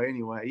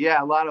anyway,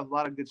 yeah, a lot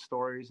of good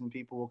stories, and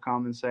people will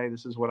come and say,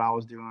 "This is what I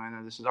was doing,"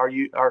 or "This is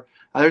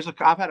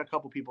I've had a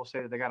couple people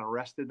say that they got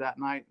arrested that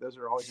night. Those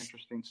are always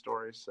interesting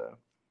stories. So.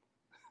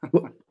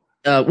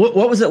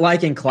 What was it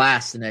like in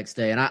class the next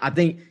day? And I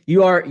think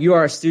you are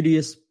a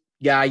studious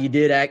guy.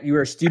 You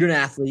were a student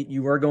athlete.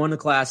 You were going to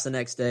class the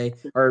next day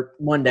or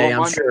Monday,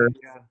 I'm sure.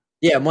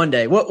 Yeah,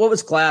 Monday. What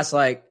was class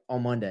like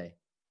on Monday?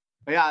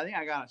 Yeah, I think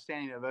I got a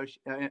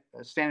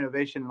standing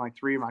ovation in like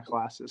 3 of my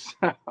classes.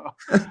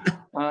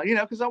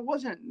 Because I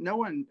was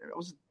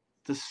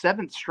the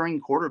 7th string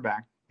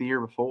quarterback the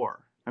year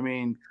before. I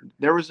mean,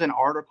 there was an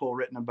article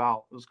written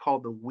about, it was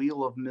called The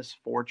Wheel of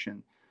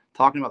Misfortune,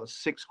 talking about the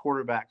 6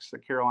 quarterbacks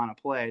that Carolina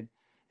played.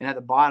 And at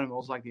the bottom, it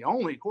was like the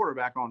only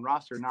quarterback on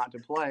roster not to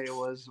play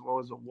was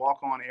a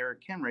walk-on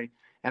Eric Kimry.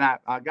 And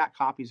I got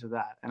copies of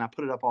that, and I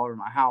put it up all over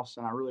my house,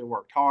 and I really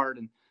worked hard.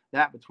 And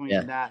that between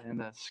that and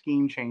the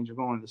scheme change of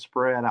going to the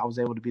spread, I was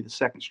able to be the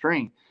 2nd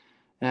string.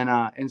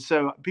 And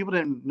so people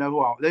didn't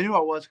know they knew I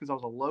was because I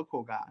was a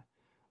local guy.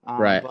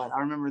 Right. But I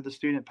remember the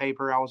student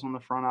paper, I was on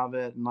the front of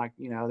it, and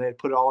they had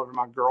put it all over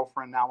my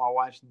girlfriend, now my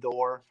wife's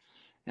door.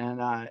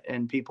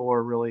 And people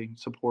were really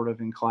supportive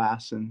in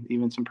class, and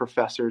even some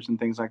professors and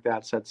things like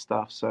that said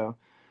stuff. So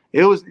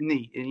it was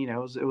neat. And,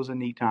 it was a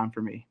neat time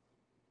for me.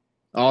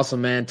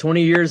 Awesome, man.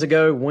 20 years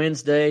ago,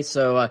 Wednesday.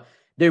 So,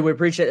 dude, we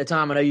appreciate the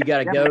time. I know you got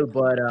to go,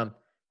 but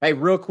hey,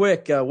 real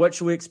quick, what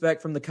should we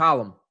expect from the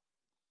column?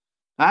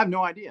 I have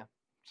no idea.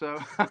 So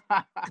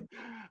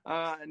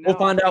we'll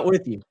find out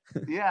with you.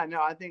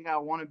 I think I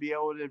want to be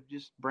able to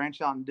just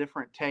branch out in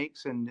different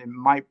takes, and it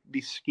might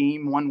be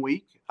scheme one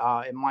week.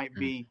 It might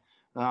be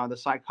the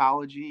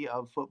psychology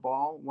of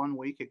football one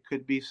week. It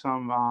could be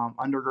some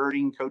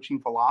undergirding coaching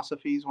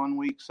philosophies one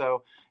week.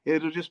 So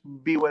it'll just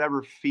be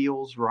whatever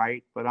feels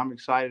right. But I'm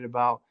excited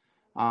about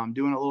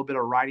doing a little bit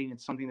of writing.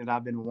 It's something that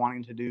I've been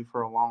wanting to do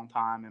for a long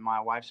time, and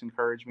my wife's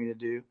encouraged me to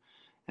do.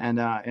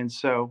 And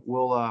so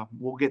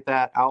we'll get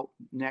that out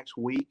next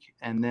week.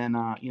 And then,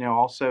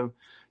 also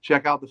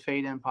check out the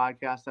Fade In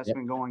podcast. That's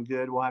been going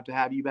good. We'll have to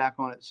have you back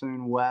on it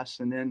soon,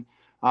 Wes. And then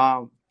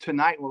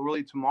tonight,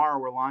 tomorrow,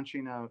 we're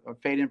launching a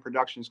Fade In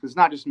Productions, because it's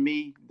not just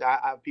me. I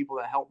have people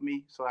that help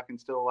me so I can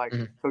still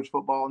coach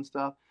football and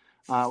stuff.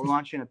 We're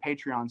launching a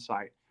Patreon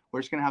site.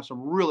 We're just going to have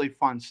some really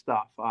fun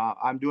stuff.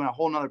 I'm doing a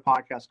whole nother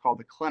podcast called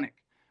The Clinic,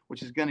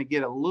 which is going to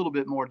get a little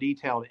bit more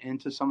detailed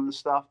into some of the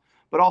stuff,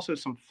 but also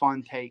some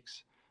fun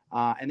takes.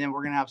 And then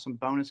we're going to have some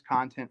bonus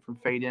content from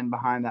Fade In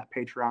behind that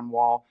Patreon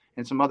wall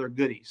and some other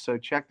goodies. So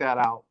check that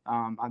out.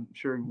 I'm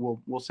sure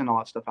we'll send all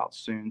that stuff out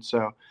soon.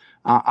 So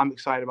I'm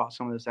excited about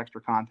some of this extra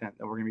content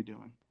that we're going to be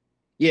doing.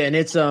 Yeah, and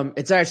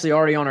it's actually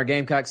already on our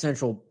Gamecock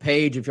Central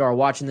page. If you are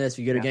watching this,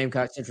 you go to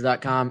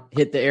GamecockCentral.com,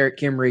 hit the Eric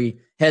Kimry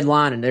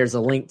headline, and there's a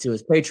link to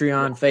his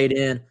Patreon, Fade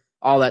In.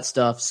 all that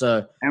stuff.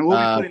 So, and we'll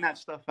be putting that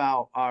stuff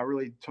out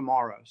really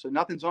tomorrow. So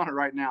nothing's on it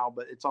right now,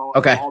 but it's all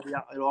okay.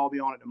 It'll all be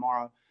on it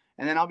tomorrow,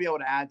 and then I'll be able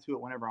to add to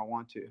it whenever I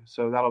want to.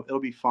 So it'll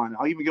be fun.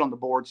 I'll even get on the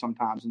board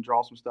sometimes and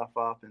draw some stuff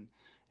up, and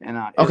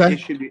okay.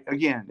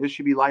 It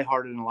should be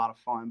lighthearted and a lot of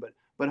fun,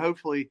 but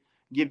hopefully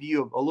give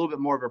you a little bit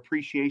more of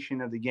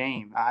appreciation of the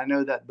game. I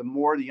know that the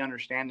more that you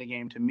understand the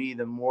game, to me,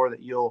 the more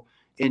that you'll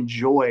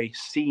enjoy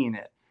seeing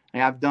it.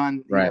 And I've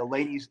done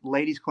ladies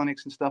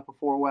clinics and stuff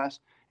before, Wes.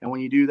 And when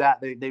you do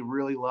that, they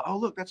really love, oh,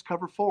 look, that's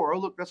cover 4. Oh,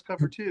 look, that's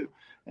cover 2.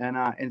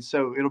 And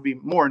so it'll be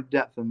more in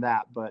depth than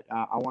that. But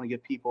I want to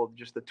give people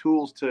just the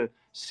tools to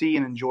see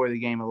and enjoy the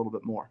game a little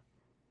bit more.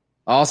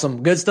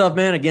 Awesome. Good stuff,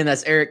 man. Again,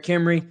 that's Eric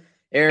Kimry.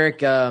 Eric,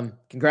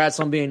 congrats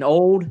on being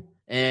old.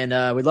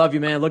 And we love you,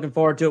 man. Looking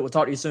forward to it. We'll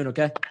talk to you soon,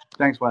 okay?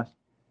 Thanks, Wes.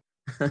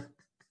 All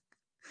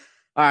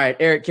right,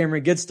 Eric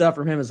Kimry, good stuff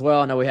from him as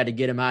well. I know we had to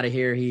get him out of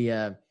here. He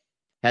had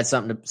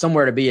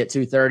somewhere to be at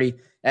 2:30.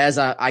 As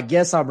I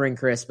guess I'll bring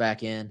Chris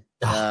back in.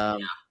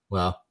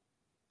 Well,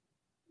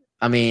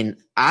 I mean,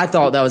 I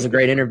thought that was a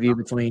great interview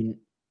between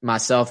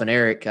myself and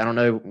Eric. I don't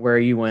know where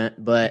you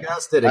went, but you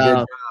guys did a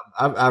good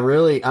job.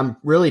 I'm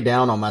really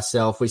down on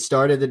myself. We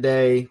started the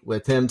day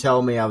with him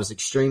telling me I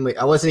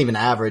wasn't even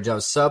average. I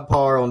was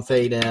subpar on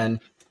fade in,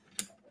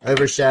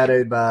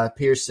 overshadowed by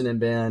Pearson and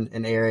Ben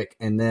and Eric,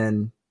 and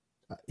then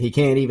he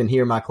can't even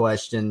hear my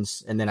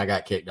questions, and then I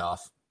got kicked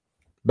off.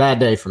 Bad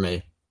day for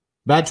me.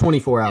 Bad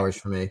 24 hours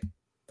for me.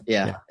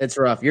 Yeah, it's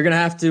rough. You're going to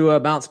have to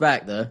bounce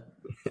back, though.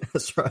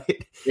 That's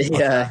right.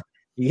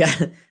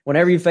 Yeah.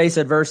 Whenever you face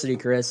adversity,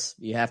 Chris,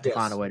 you have to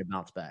find a way to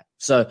bounce back.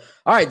 So,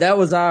 all right, that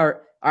was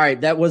our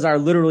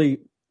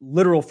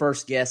literal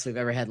first guest we've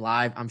ever had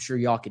live. I'm sure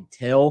y'all could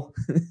tell,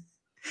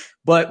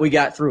 but we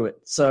got through it.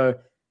 So,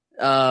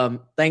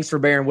 thanks for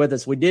bearing with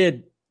us. We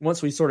did,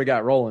 once we sort of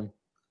got rolling,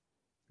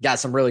 got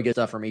some really good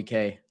stuff from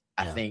EK,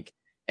 I think.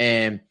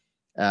 And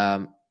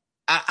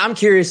I'm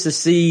curious to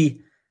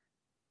see,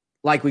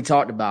 like we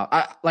talked about,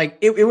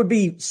 it would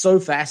be so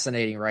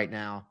fascinating right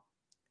now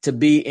to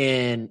be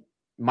in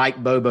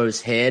Mike Bobo's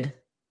head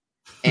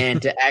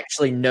and to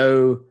actually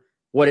know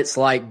what it's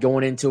like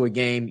going into a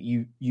game.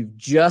 You've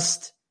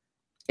just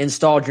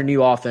installed your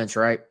new offense,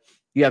 right?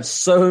 You have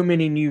so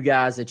many new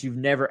guys that you've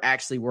never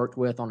actually worked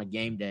with on a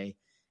game day.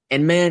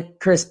 And man,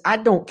 Chris, I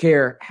don't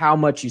care how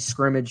much you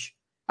scrimmage.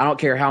 I don't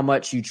care how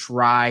much you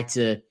try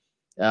to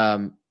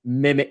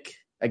mimic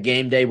a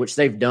game day, which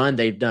they've done.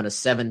 They've done a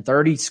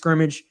 7:30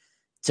 scrimmage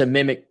to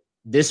mimic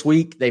this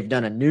week. They've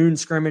done a noon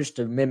scrimmage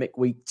to mimic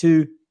week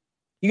 2.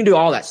 You can do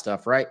all that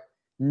stuff, right?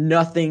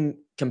 Nothing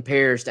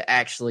compares to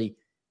actually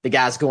the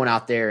guys going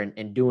out there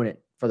and doing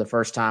it for the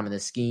first time in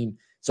this scheme.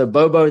 So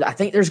Bobo, I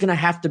think there's going to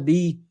have to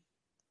be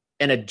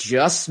an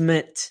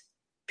adjustment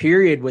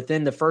period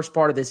within the first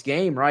part of this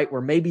game, right?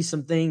 Where maybe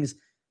some things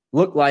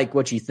look like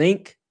what you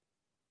think,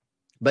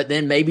 but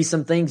then maybe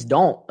some things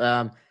don't.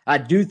 I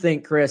do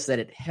think, Chris, that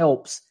it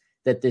helps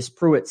that this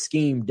Pruitt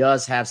scheme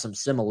does have some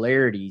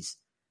similarities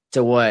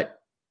to what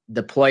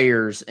the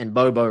players and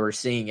Bobo are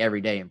seeing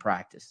every day in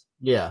practice.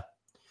 Yeah,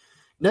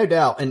 no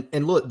doubt.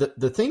 And look,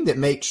 the thing that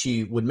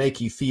would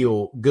make you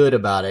feel good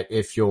about it,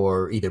 if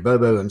you're either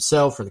Bobo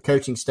himself or the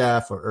coaching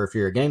staff, or if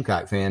you're a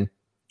Gamecock fan,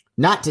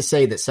 not to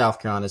say that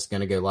South Carolina is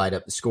going to go light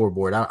up the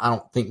scoreboard. I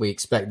don't think we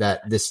expect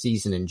that this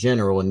season in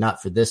general, and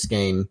not for this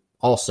game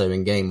also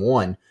in game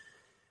 1.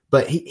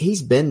 But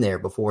he's been there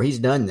before. He's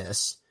done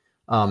this.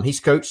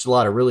 He's coached a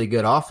lot of really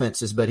good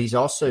offenses, but he's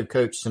also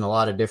coached in a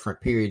lot of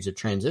different periods of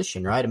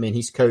transition, right? I mean,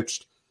 he's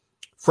coached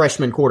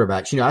freshman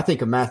quarterbacks. I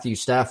think of Matthew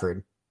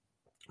Stafford,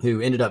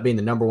 who ended up being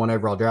the number 1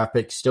 overall draft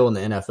pick, still in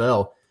the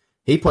NFL.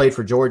 He played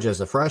for Georgia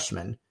as a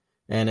freshman,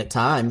 and at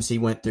times he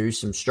went through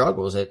some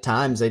struggles. At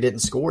times they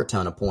didn't score a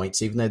ton of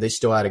points, even though they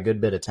still had a good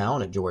bit of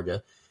talent at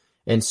Georgia.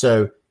 And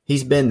so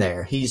he's been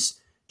there. He's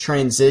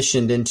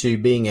transitioned into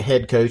being a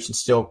head coach and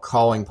still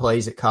calling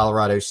plays at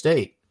Colorado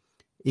State.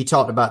 He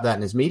talked about that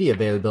in his media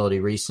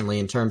availability recently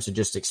in terms of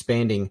just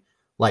expanding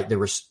like the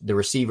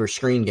receiver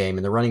screen game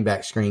and the running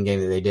back screen game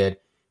that they did.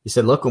 He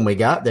said, look, when we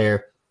got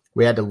there,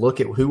 we had to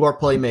look at who our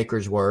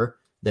playmakers were.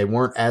 They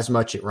weren't as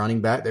much at running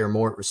back. They were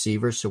more at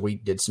receivers, so we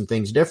did some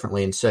things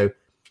differently. And so,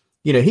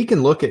 he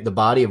can look at the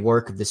body of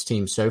work of this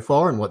team so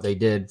far and what they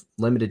did,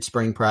 limited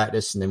spring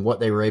practice, and then what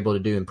they were able to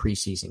do in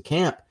preseason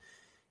camp.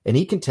 And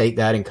he can take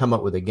that and come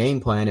up with a game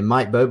plan. And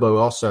Mike Bobo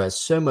also has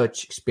so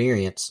much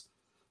experience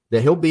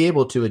that he'll be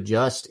able to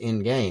adjust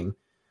in game.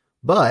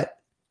 But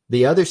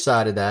the other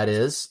side of that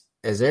is,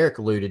 as Eric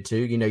alluded to,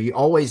 you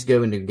always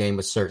go into a game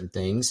with certain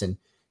things and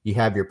you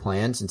have your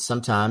plans. And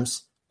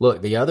sometimes,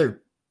 look, the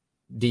other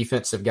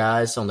defensive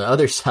guys on the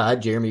other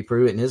side, Jeremy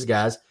Pruitt and his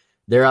guys,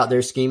 they're out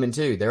there scheming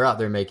too. They're out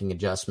there making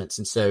adjustments.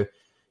 And so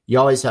you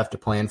always have to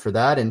plan for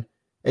that. And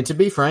to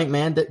be frank,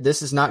 man,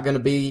 this is not going to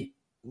be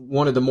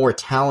one of the more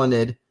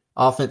talented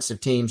offensive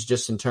teams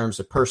just in terms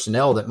of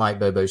personnel that Mike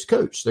Bobo's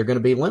coach. They're going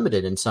to be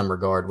limited in some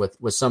regard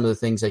with some of the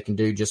things they can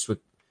do just with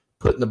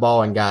putting the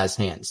ball in guys'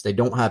 hands. They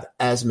don't have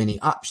as many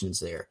options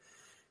there.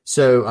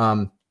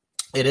 So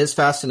it is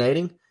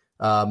fascinating.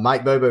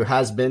 Mike Bobo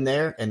has been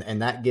there,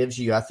 and that gives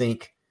you, I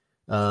think,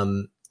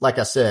 like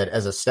I said,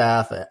 as a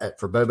staff,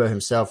 for Bobo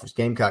himself, as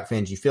Gamecock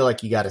fans, you feel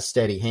like you got a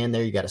steady hand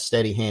there. You got a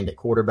steady hand at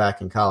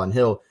quarterback in Colin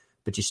Hill,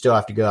 but you still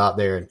have to go out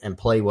there and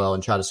play well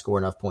and try to score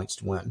enough points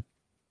to win.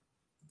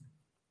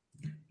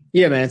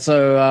 Yeah, man.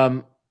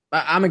 So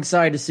I'm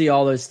excited to see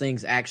all those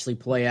things actually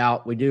play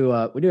out. We do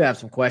have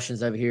some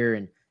questions over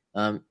here,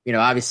 and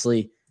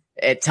obviously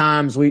at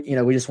times we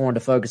just wanted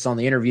to focus on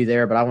the interview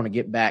there, but I want to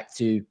get back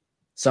to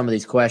some of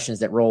these questions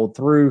that rolled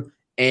through.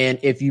 And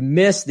if you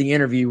missed the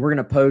interview, we're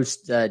going to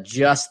post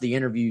just the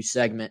interview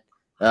segment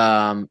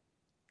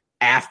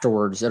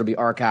afterwards. It'll be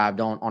archived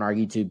on our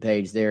YouTube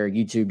page there,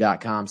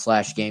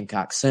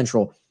 youtube.com/Gamecock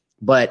Central.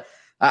 But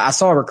I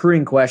saw a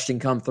recruiting question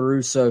come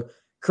through. So,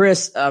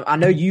 Chris, I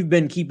know you've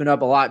been keeping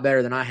up a lot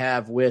better than I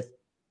have with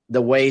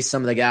the way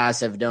some of the guys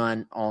have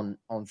done on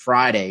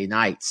Friday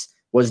nights.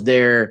 Is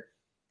there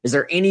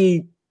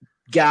any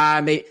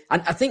guy?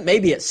 I think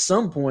maybe at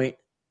some point,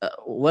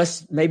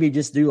 let's maybe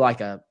just do like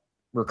a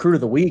recruit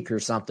of the week or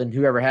something.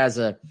 Whoever has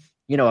a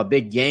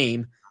big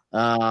game.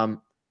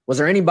 Was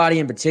there anybody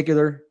in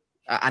particular?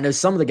 I know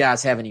some of the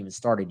guys haven't even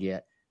started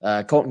yet.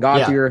 Colton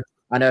Gauthier,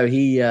 yeah. I know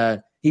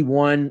he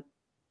won.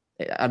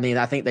 I mean,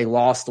 I think they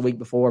lost the week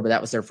before, but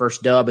that was their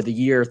first dub of the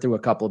year through a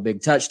couple of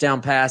big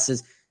touchdown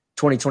passes.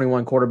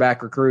 2021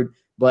 quarterback recruit.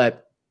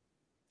 But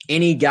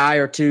any guy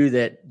or two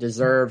that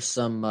deserves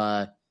some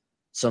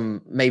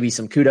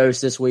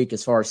kudos this week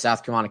as far as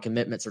South Carolina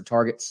commitments or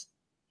targets?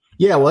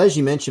 Yeah, well, as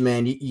you mentioned,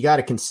 man, you got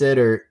to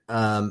consider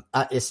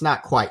it's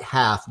not quite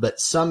half, but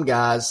some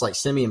guys like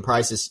Simeon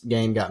Price's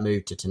game got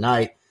moved to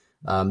tonight.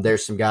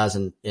 There's some guys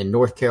in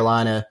North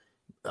Carolina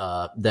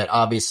that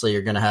obviously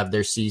are going to have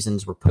their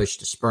seasons were pushed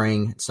to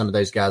spring. Some of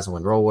those guys will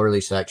enroll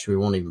early, so actually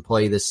won't even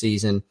play this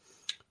season.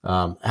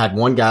 Had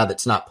one guy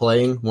that's not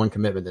playing, one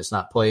commitment that's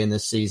not playing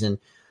this season.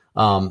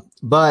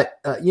 But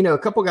a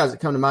couple guys that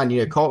come to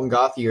mind, Colton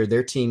Gauthier,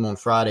 their team on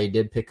Friday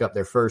did pick up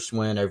their first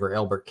win over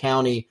Elbert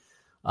County.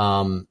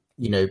 Gauthier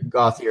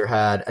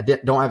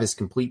don't have his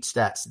complete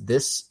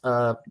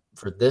stats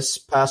for this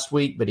past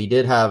week, but he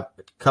did have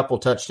a couple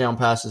touchdown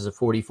passes of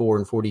 44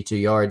 and 42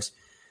 yards.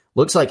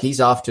 Looks like he's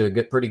off to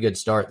a pretty good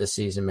start this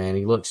season, man.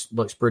 He looks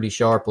pretty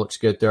sharp, looks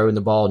good throwing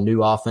the ball,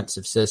 new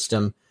offensive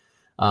system.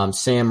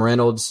 Sam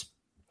Reynolds,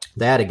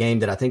 they had a game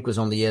that I think was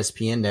on the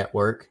ESPN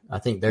network. I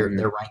think they're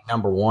ranked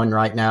number 1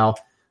 right now.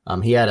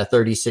 He had a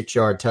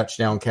 36-yard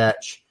touchdown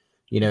catch,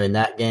 in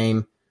that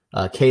game.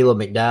 Caleb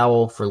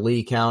McDowell for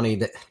Lee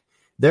County.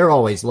 They're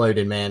always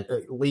loaded, man.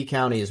 Lee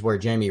County is where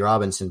Jamie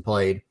Robinson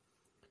played.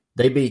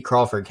 They beat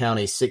Crawford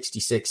County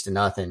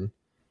 66-0.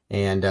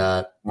 And,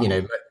 but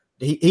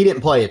he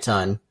didn't play a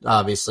ton,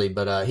 obviously,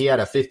 but he had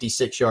a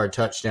 56-yard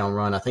touchdown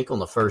run, I think, on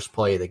the first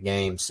play of the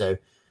game. So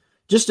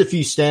just a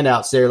few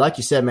standouts there. Like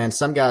you said, man,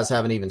 some guys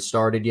haven't even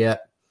started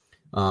yet.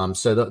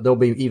 So there'll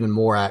be even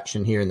more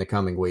action here in the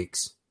coming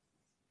weeks.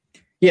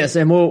 Yes,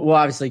 and we'll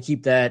obviously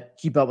keep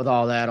up with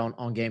all that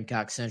on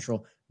Gamecock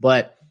Central.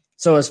 But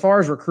so as far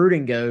as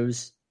recruiting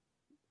goes,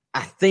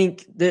 I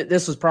think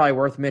this was probably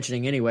worth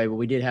mentioning anyway, but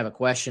we did have a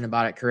question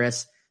about it,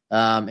 Chris.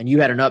 And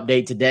you had an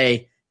update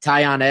today.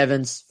 Tyon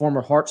Evans,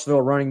 former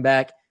Hartsville running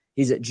back,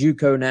 he's at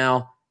JUCO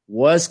now,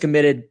 was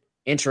committed,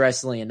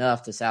 interestingly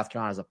enough, to South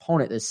Carolina's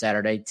opponent this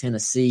Saturday,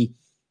 Tennessee.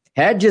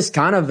 Had just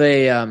kind of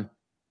a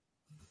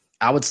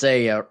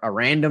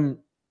random,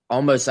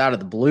 almost out of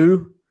the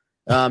blue.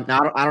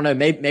 Now, I don't know,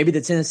 maybe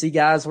the Tennessee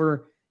guys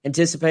were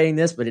anticipating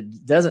this, but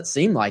it doesn't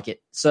seem like it.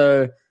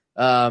 So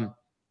out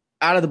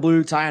of the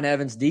blue, Tyon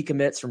Evans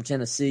decommits from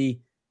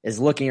Tennessee, is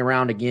looking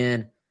around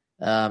again.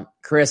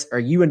 Chris, are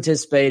you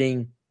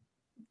anticipating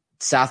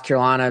South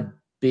Carolina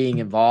being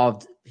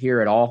involved here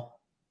at all?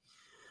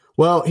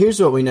 Well, here's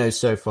what we know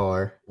so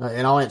far,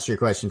 and I'll answer your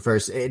question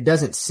first. It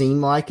doesn't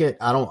seem like it.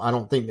 I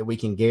don't think that we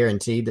can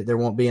guarantee that there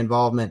won't be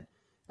involvement.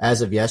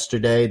 As of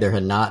yesterday, there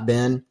had not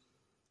been.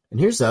 And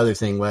here's the other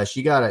thing, Wes.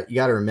 You gotta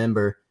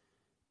remember,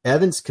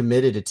 Evans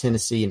committed to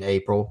Tennessee in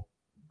April.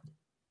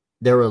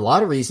 There were a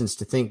lot of reasons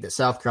to think that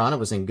South Carolina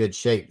was in good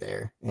shape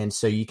there, and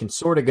so you can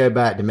sort of go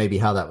back to maybe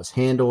how that was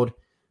handled.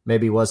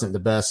 Maybe wasn't the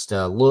best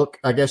look,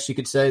 I guess you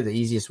could say, the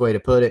easiest way to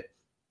put it.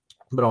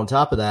 But on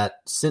top of that,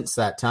 since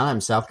that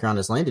time, South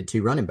Carolina's landed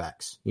 2 running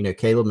backs.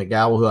 Caleb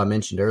McDowell, who I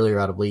mentioned earlier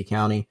out of Lee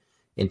County,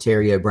 and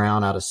Terrio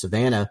Brown out of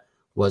Savannah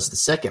was the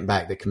second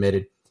back that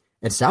committed.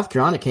 And South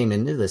Carolina came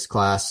into this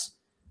class,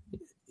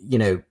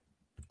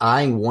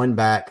 eyeing one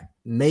back,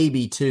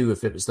 maybe 2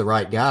 if it was the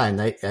right guy. And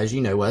they, as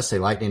you know, Wes, they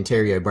liked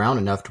Terrio Brown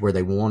enough to where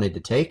they wanted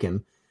to take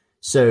him.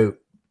 So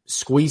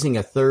squeezing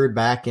a third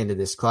back into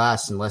this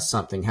class, unless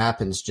something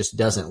happens, just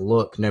doesn't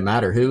look, no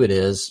matter who it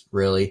is,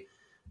 really,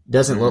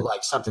 doesn't look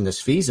like something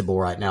that's feasible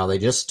right now. They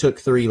just took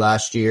 3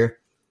 last year.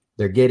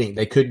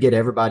 They could get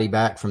everybody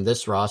back from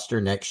this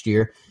roster next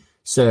year.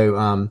 So,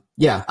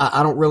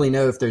 I don't really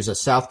know if there's a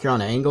South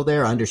Carolina angle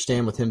there. I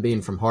understand with him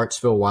being from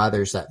Hartsville why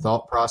there's that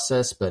thought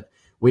process, but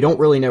we don't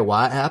really know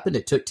why it happened.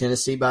 It took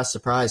Tennessee by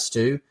surprise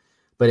too,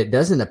 but it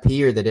doesn't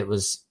appear that it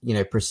was,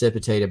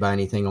 precipitated by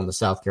anything on the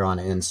South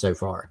Carolina end so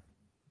far.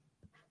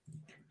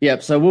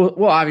 Yep. So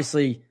we'll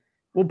obviously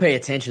pay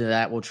attention to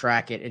that. We'll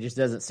track it. It just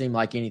doesn't seem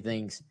like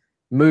anything's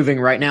moving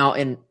right now.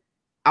 And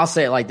I'll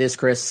say it like this,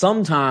 Chris.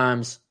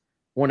 Sometimes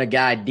when a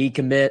guy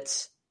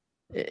decommits,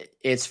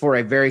 it's for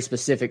a very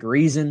specific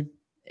reason.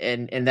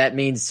 And that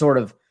means sort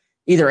of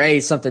either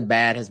something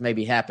bad has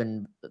maybe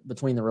happened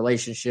between the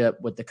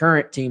relationship with the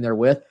current team they're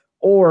with,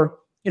 or,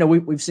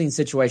 we've seen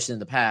situations in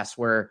the past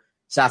where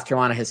South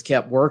Carolina has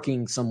kept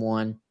working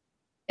someone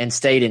and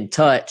stayed in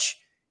touch,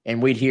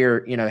 and we'd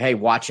hear, hey,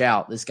 watch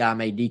out, this guy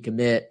may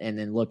decommit, and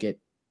then look at,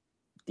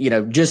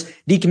 just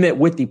decommit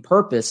with the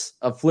purpose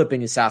of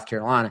flipping to South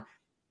Carolina.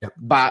 Yep.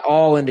 By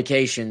all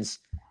indications,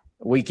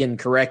 we can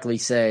correctly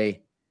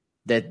say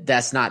that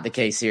that's not the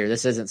case here.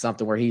 This isn't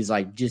something where he's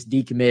like just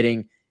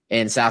decommitting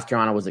and South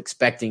Carolina was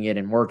expecting it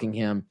and working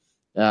him.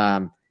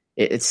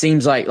 It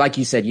seems like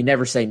you said, you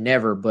never say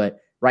never, but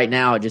right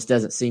now it just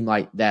doesn't seem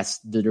like that's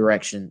the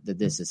direction that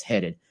this is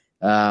headed.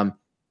 I'm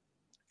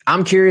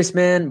curious,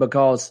 man,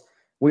 because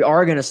we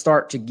are going to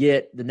start to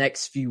get the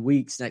next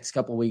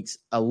couple of weeks,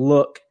 a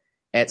look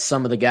at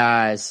some of the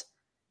guys,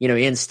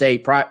 in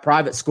state.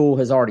 Private school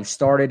has already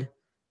started.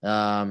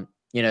 I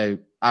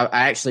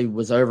actually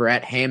was over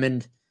at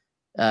Hammond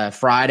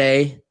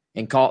Friday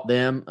and caught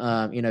them,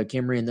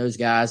 Kimry and those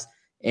guys.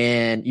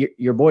 And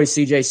your boy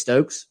CJ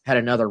Stokes had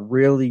another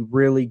really,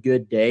 really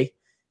good day.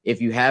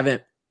 If you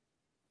haven't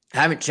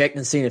checked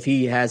and seen if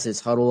he has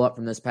his huddle up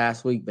from this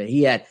past week, but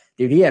he had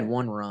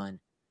one run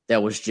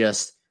that was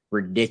just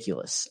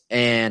ridiculous.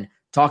 And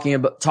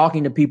talking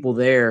to people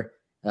there,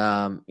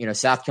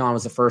 South Carolina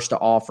was the first to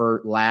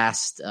offer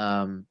last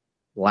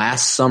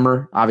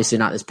summer, obviously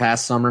not this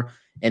past summer.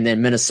 And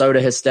then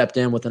Minnesota has stepped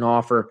in with an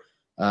offer.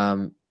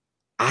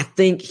 I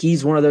think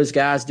he's one of those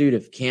guys, dude,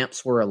 if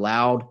camps were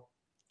allowed,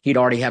 he'd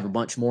already have a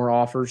bunch more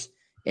offers.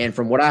 And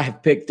from what I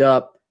have picked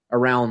up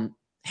around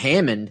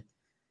Hammond,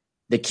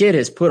 the kid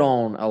has put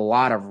on a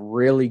lot of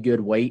really good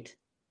weight.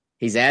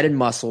 He's added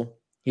muscle.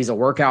 He's a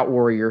workout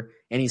warrior,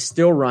 and he's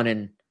still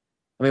running.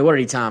 I mean, what did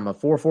he time? A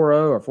 4.40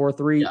 or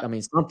 4.3? Yeah. I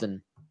mean,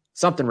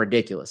 something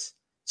ridiculous.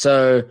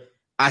 So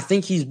I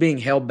think he's being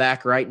held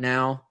back right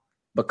now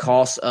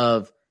because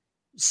of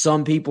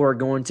some people are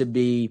going to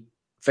be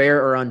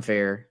fair or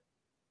unfair,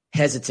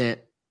 hesitant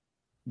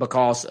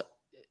because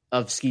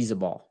of skis a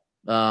ball.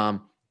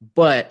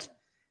 But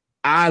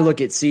I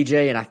look at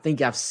CJ and I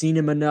think I've seen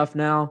him enough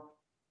now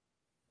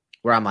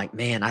where I'm like,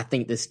 man, I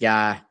think this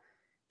guy,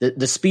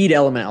 the speed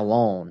element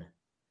alone,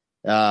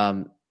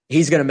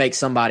 he's going to make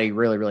somebody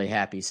really, really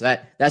happy. So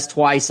that's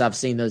twice I've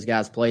seen those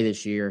guys play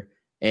this year.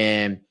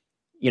 And,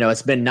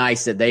 it's been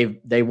nice that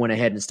they went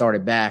ahead and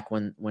started back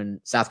when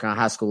South Carolina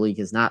High School League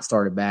has not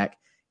started back.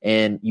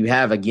 And you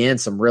have, again,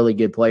 some really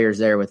good players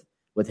there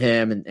with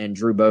him and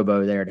Drew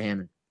Bobo there at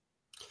Hammond.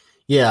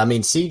 Yeah, I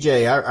mean,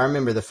 CJ, I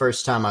remember the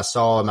first time I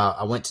saw him,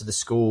 I went to the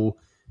school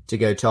to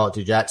go talk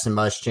to Jackson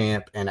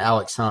Muschamp and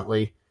Alex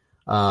Huntley.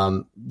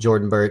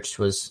 Jordan Birch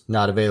was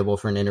not available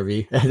for an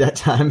interview at that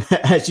time,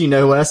 as you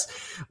know, Wes.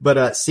 But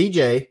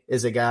CJ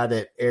is a guy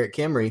that Eric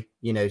Kimry,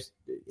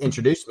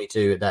 introduced me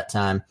to at that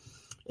time.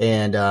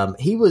 And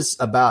he was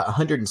about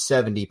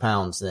 170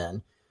 pounds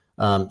then.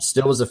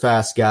 Still was a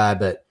fast guy,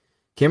 but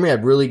Kimry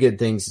had really good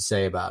things to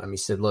say about him. He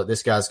said, look,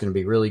 this guy's going to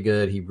be really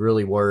good. He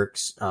really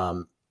works.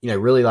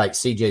 Really like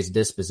CJ's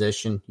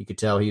disposition. You could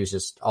tell he was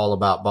just all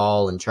about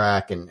ball and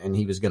track and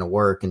he was going to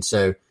work. And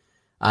so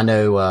I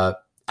know,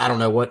 I don't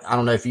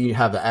know if you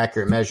have the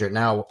accurate measure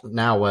now,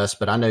 Wes,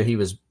 but I know he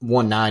was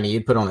 190.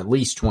 He'd put on at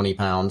least 20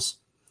 pounds,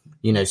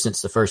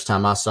 since the first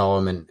time I saw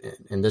him.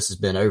 And this has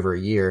been over a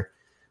year,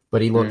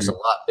 but he looks a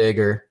lot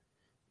bigger.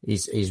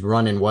 He's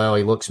running well.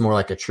 He looks more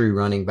like a true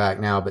running back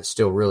now, but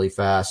still really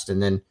fast.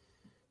 And then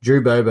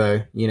Drew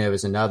Bobo,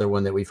 is another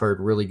one that we've heard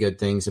really good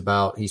things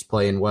about. He's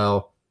playing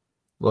well.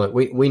 Look,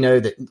 we know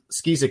that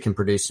SCISA can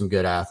produce some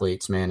good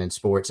athletes, man, in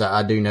sports.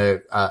 I do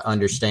know, I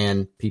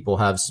understand people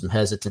have some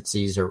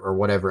hesitancies or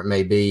whatever it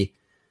may be.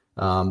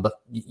 But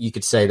you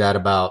could say that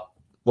about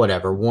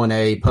whatever,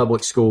 1A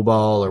public school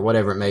ball or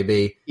whatever it may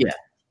be. Yeah.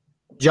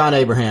 John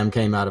Abraham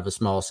came out of a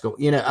small school.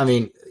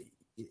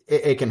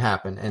 It can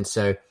happen. And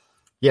so,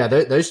 yeah,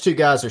 those two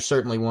guys are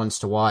certainly ones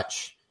to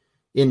watch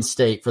in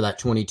state for that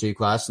 22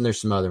 class. And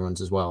there's some other ones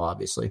as well,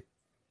 obviously.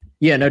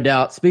 Yeah, no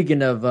doubt.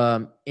 Speaking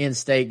of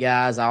in-state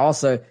guys,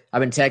 I've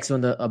been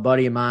texting with a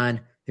buddy of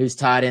mine who's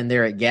tied in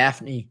there at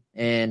Gaffney,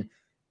 and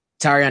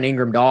Tyrion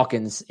Ingram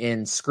Dawkins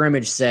in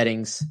scrimmage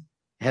settings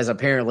has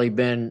apparently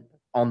been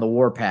on the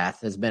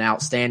warpath, has been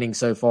outstanding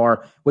so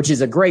far, which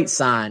is a great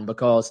sign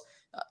because,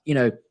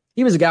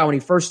 he was a guy when he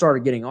first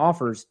started getting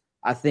offers,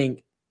 I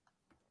think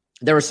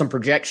there was some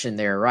projection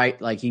there, right?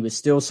 Like he was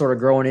still sort of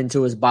growing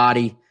into his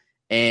body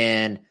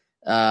and,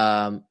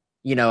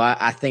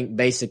 I think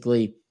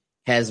basically –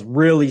 has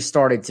really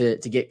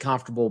started to get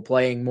comfortable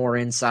playing more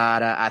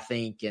inside, I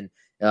think, and,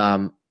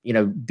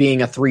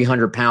 being a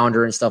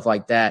 300-pounder and stuff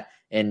like that,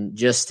 and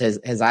just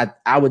has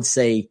I would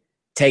say,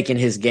 taken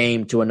his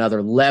game to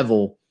another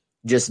level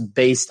just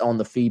based on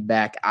the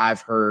feedback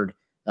I've heard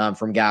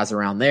from guys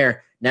around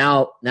there.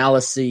 Now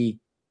let's see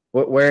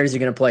Where is he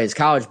going to play his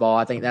college ball?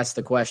 I think that's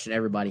the question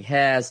everybody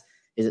has.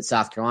 Is it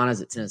South Carolina?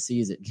 Is it Tennessee?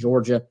 Is it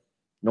Georgia?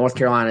 North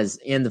Carolina is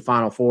in the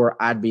Final Four.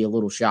 I'd be a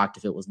little shocked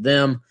if it was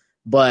them.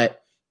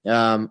 But,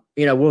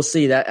 we'll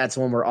see. That's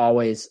one we're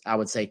always, I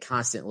would say,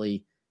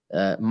 constantly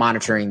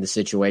monitoring the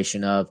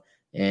situation of.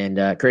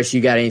 And, Chris,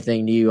 you got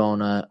anything new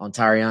on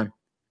Tyrion?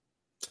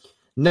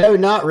 No,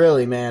 not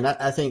really, man.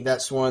 I think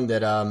that's one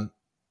that,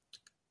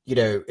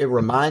 it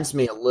reminds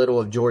me a little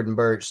of Jordan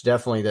Burch.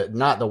 Definitely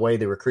not the way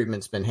the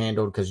recruitment's been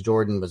handled, because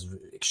Jordan was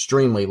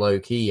extremely low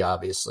key,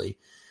 obviously.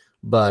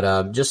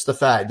 But just the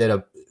fact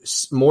that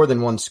more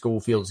than one school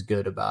feels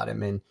good about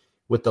him. And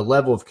with the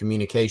level of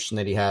communication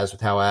that he has,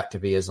 with how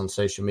active he is on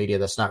social media,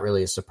 that's not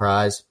really a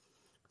surprise.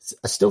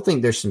 I still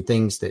think there's some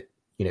things that,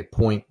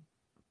 point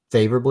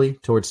favorably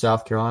towards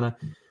South Carolina,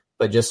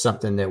 but just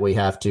something that we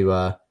have to,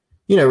 we're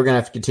going to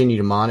have to continue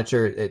to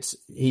monitor.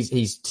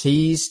 He's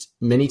teased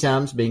many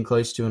times being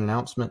close to an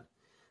announcement.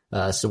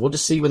 So we'll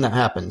just see when that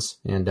happens.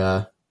 And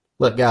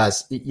look,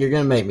 guys, you're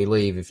going to make me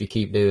leave if you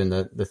keep doing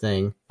the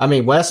thing. I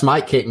mean, Wes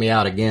might kick me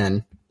out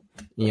again,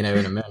 in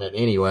a minute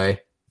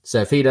anyway. So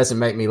if he doesn't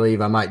make me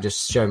leave, I might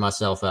just show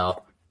myself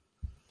out.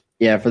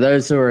 Yeah, for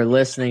those who are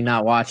listening,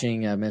 not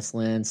watching, Miss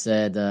Lynn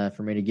said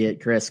for me to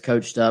get Chris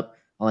coached up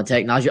on the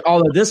technology.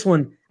 Although this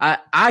one,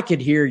 I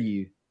could hear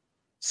you.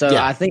 So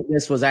yeah. I think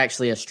this was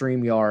actually a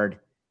StreamYard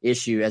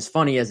issue, as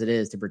funny as it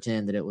is to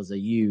pretend that it was a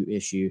you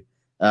issue.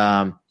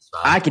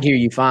 I could hear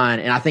you fine,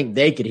 and I think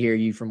they could hear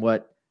you from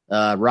what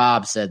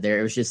Rob said there.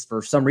 It was just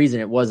for some reason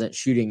it wasn't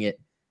shooting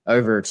it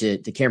over to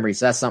Kimberly,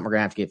 so that's something we're going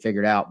to have to get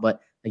figured out.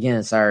 But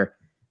again,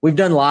 we've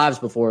done lives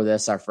before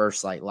this, our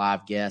first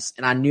live guest,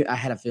 and I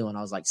had a feeling,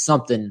 I was like,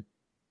 something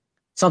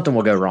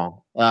will go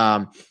wrong.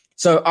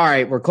 So, all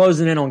right, we're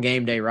closing in on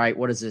game day, right?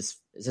 What is this?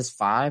 Is this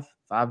 5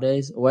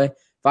 days away?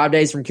 5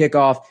 days from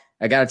kickoff.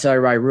 I got to tell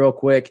everybody real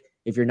quick,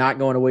 if you're not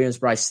going to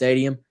Williams-Brice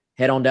Stadium,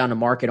 head on down to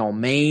Market on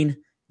Main.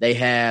 They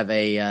have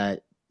a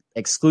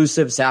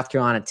exclusive South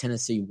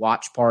Carolina-Tennessee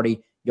watch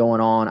party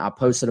going on. I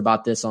posted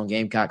about this on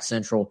Gamecock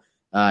Central.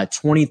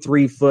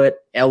 23-foot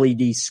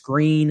LED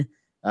screen,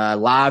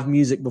 live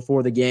music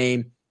before the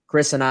game.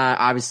 Chris and I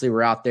obviously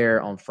were out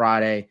there on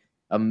Friday.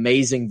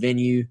 Amazing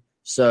venue.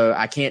 So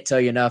I can't tell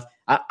you enough.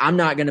 I'm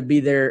not going to be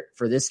there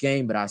for this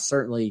game, but I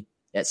certainly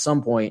at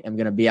some point am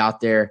going to be out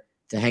there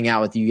to hang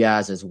out with you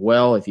guys as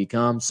well if you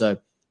come. So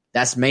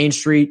that's Main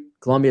Street,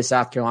 Columbia,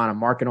 South Carolina,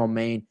 Market on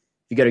Main.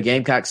 If you go to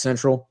Gamecock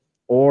Central,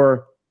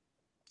 or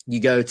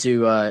you go to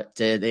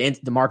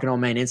the Market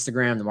on Main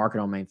Instagram, the Market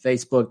on Main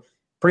Facebook,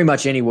 pretty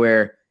much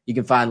anywhere you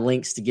can find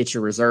links to get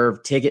your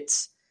reserved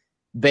tickets.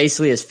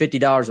 Basically, it's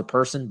 $50 a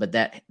person, but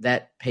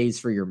that pays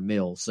for your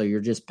meal. So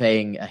you're just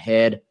paying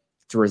ahead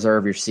to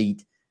reserve your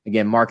seat.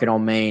 Again, Market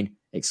on Main,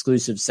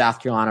 exclusive South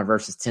Carolina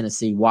versus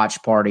Tennessee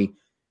watch party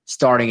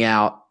starting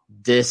out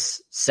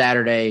this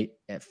Saturday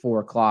at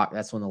 4:00.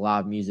 That's when the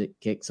live music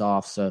kicks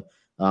off. So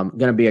going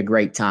to be a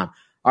great time.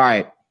 All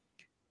right.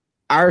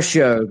 Our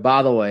show,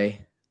 by the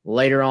way,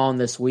 later on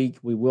this week,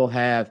 we will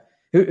have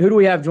who do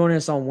we have joining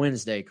us on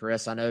Wednesday,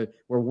 Chris? I know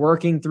we're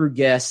working through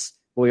guests.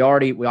 We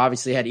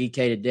obviously had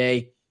EK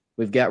today.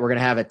 We're going to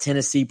have a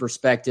Tennessee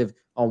perspective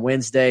on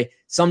Wednesday.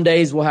 Some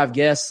days we'll have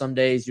guests. Some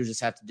days you'll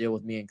just have to deal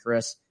with me and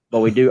Chris. But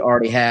we do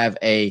already have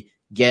a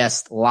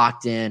guest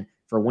locked in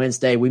for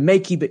Wednesday. We may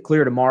keep it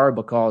clear tomorrow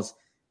because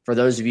for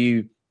those of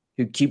you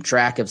who keep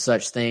track of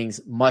such things,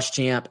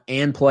 Muschamp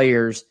and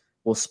players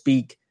will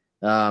speak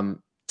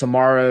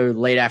tomorrow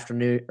late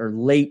afternoon or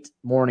late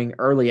morning,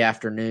 early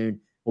afternoon.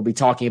 We'll be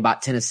talking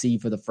about Tennessee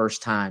for the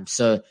first time.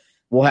 So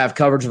we'll have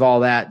coverage of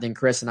all that. Then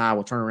Chris and I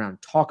will turn around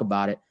and talk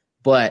about it.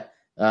 But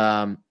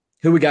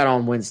who we got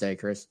on Wednesday,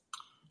 Chris?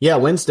 Yeah,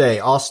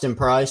 Wednesday, Austin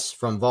Price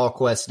from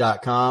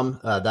VolQuest.com.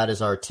 That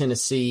is our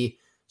Tennessee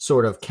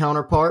sort of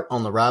counterpart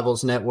on the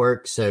Rivals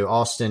Network. So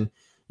Austin,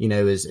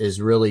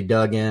 is really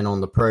dug in on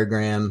the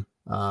program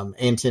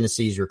and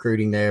Tennessee's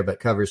recruiting there, but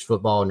covers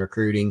football and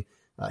recruiting.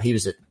 He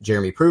was at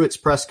Jeremy Pruitt's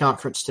press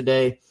conference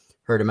today.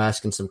 Heard him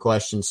asking some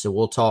questions. So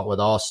we'll talk with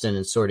Austin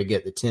and sort of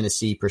get the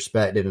Tennessee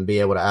perspective and be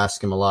able to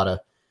ask him a lot of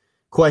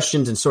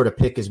questions and sort of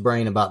pick his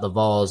brain about the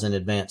Vols in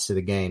advance to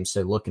the game.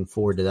 So looking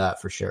forward to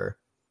that for sure.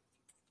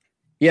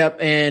 Yep.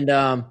 And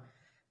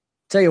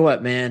tell you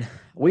what, man,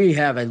 we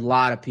have a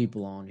lot of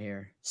people on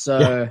here.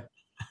 So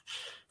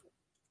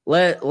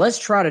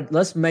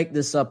let's make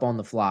this up on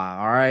the fly.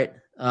 All right.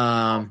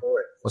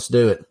 Let's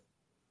do it.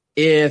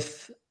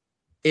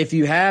 If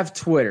you have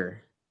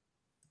Twitter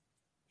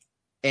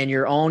and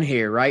you're on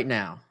here right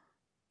now,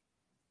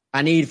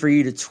 I need for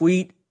you to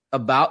tweet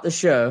about the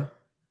show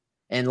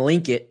and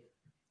link it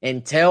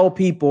and tell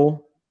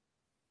people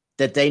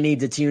that they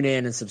need to tune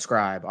in and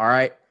subscribe. All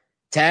right.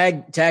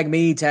 Tag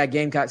me, tag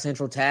Gamecock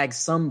Central, tag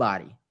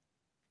somebody.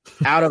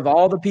 Out of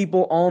all the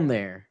people on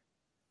there,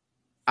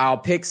 I'll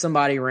pick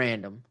somebody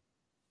random.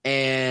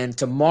 And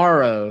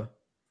tomorrow,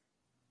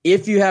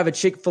 if you have a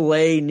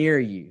Chick-fil-A near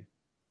you,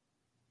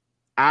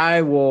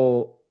 I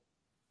will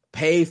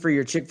pay for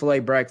your Chick-fil-A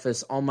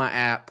breakfast on my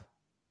app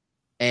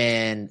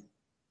and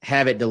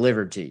have it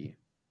delivered to you.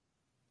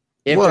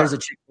 if there's a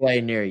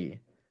Chick-fil-A near you.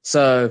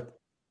 So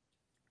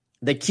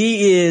the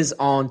key is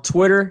on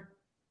Twitter.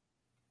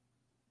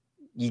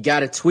 You got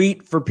to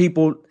tweet for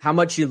people how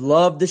much you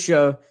love the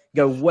show.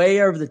 Go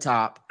way over the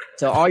top.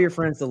 Tell all your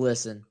friends to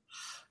listen.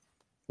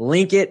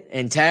 Link it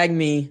and tag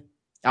me.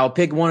 I'll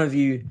pick one of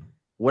you.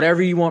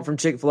 Whatever you want from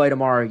Chick-fil-A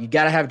tomorrow, you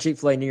got to have a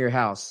Chick-fil-A near your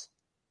house.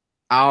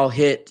 I'll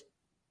hit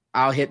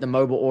the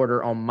mobile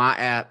order on my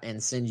app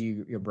and send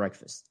you your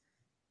breakfast.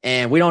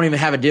 And we don't even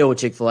have a deal with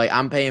Chick-fil-A.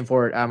 I'm paying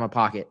for it out of my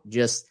pocket.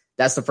 Just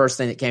that's the first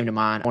thing that came to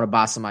mind. I want to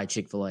buy somebody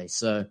Chick-fil-A.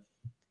 So,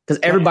 because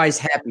everybody's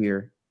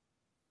happier.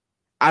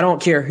 I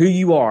don't care who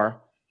you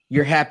are.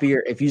 You're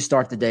happier if you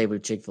start the day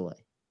with Chick-fil-A.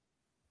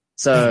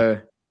 So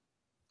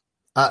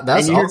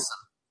that's awesome.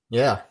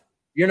 Yeah.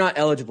 You're not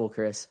eligible,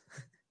 Chris.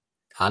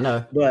 I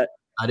know. But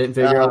I didn't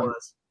figure I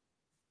was.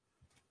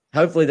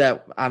 Hopefully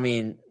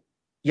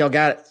y'all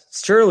got it.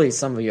 Surely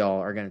some of y'all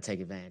are going to take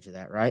advantage of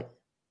that, right?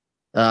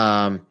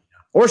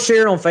 Or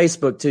share it on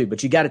Facebook too,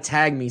 but you got to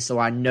tag me so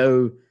I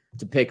know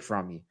to pick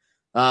from you.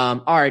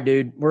 All right,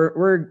 dude.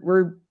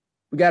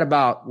 We got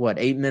about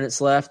 8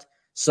 minutes left.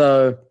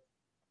 So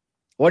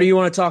what do you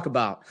want to talk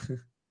about?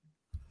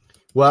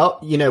 Well,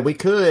 we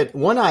could,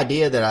 one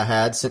idea that I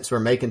had, since we're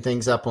making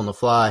things up on the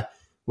fly,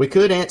 we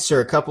could answer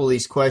a couple of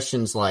these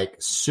questions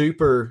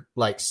super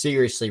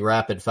seriously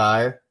rapid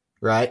fire,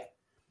 right?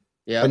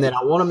 Yeah. And then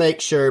I want to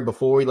make sure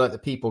before we let the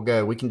people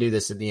go, we can do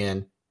this at the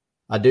end.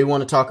 I do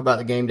want to talk about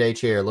the game day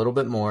chair a little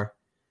bit more.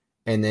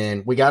 And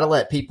then we got to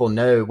let people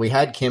know. We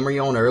had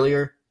Kimry on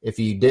earlier. If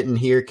you didn't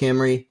hear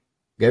Kimry,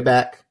 go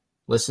back,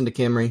 listen to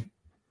Kimry,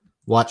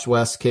 watch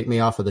Wes kick me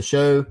off of the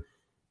show.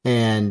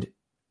 And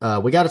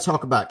we got to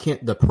talk about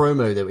the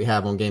promo that we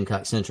have on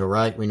Gamecock Central,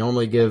 right? We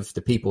normally give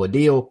the people a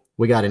deal.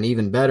 We got an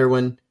even better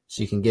one,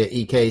 so you can get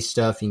EK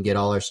stuff. You can get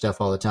all our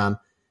stuff all the time.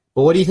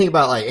 But what do you think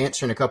about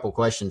answering a couple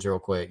questions real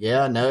quick?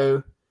 Yeah,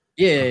 no?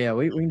 Yeah.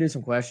 We can do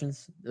some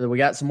questions. We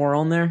got some more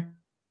on there?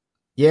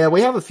 Yeah,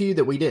 we have a few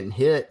that we didn't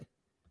hit.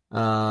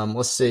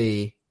 Let's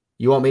see.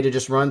 You want me to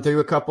just run through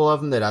a couple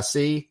of them that I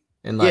see?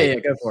 And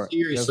go for it.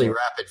 Seriously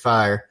rapid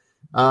fire.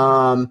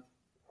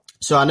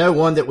 So I know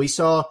one that we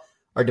saw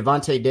are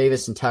Devontae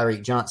Davis and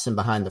Tyreek Johnson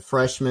behind the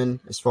freshmen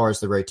as far as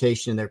the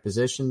rotation in their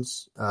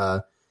positions.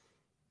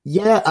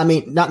 Yeah, I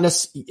mean, not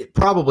necessarily,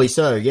 probably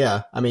so,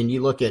 yeah. I mean,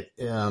 you look at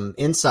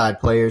inside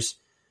players,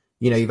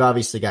 you've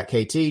obviously got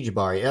KT,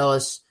 Jabari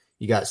Ellis,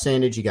 you got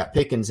Sandage, you got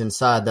Pickens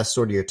inside. That's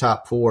sort of your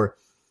top four.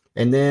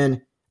 And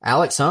then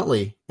Alex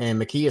Huntley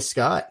and Makia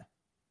Scott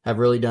have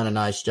really done a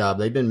nice job.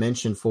 They've been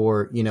mentioned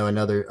for,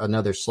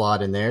 another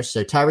slot in there.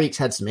 So Tyreek's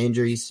had some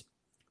injuries.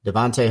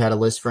 Devontae had a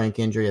Liz Frank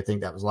injury. I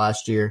think that was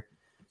last year.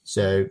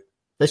 So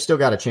they still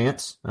got a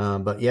chance.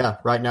 But yeah,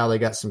 right now they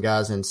got some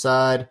guys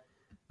inside.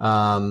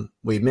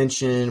 We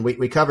mentioned,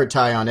 we covered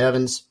Tyon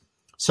Evans.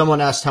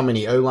 Someone asked how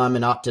many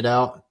O-linemen opted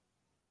out.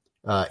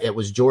 It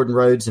was Jordan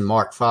Rhodes and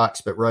Mark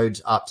Fox, but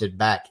Rhodes opted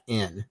back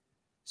in.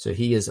 So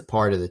he is a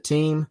part of the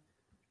team.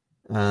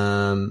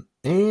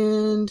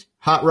 And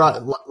Hot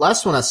Rod,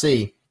 last one I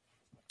see,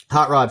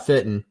 Hot Rod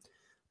Fitton.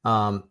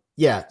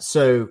 Yeah,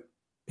 so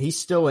he's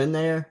still in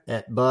there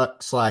at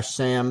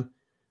Buck/Sam,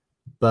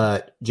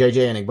 but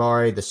JJ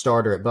Enigbari, the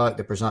starter at Buck,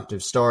 the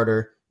presumptive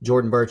starter.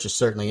 Jordan Burch is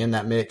certainly in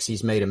that mix.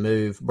 He's made a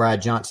move.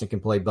 Brad Johnson can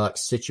play Buck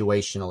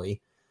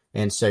situationally.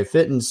 And so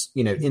Fitton's,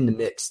 in the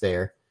mix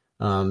there.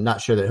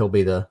 Not sure that he'll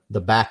be the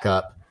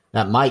backup.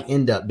 That might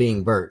end up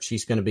being Burch.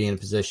 He's going to be in a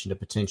position to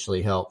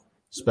potentially help,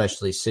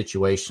 especially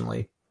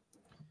situationally.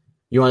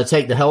 You want to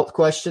take the health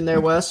question there,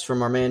 Wes,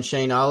 from our man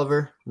Shane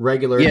Oliver?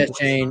 Yeah,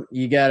 Shane,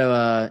 you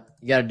gotta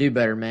do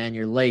better, man.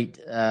 You're late.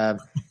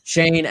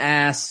 Shane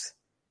asks,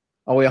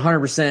 are we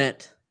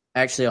 100%,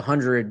 actually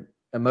 100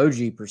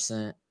 emoji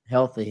percent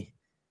healthy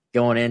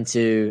going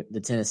into the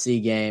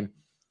Tennessee game?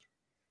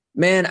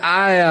 Man,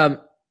 I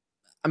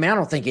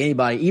don't think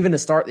anybody, even to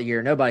start the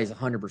year, nobody's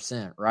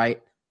 100%,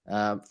 right?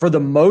 For the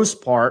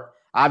most part,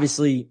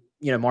 obviously,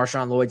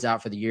 Marshawn Lloyd's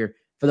out for the year.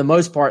 For the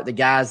most part, the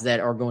guys that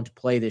are going to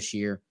play this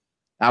year,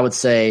 I would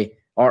say,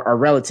 are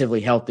relatively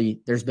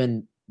healthy. There's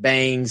been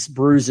bangs,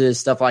 bruises,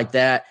 stuff like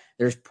that.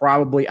 There's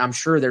probably, I'm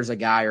sure there's a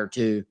guy or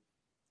two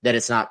that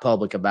it's not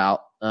public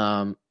about,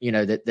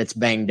 that's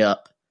banged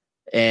up.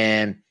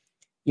 And,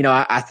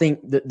 I think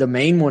the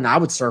main one I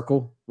would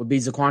circle would be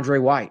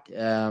Zaquandre White.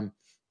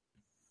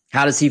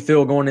 How does he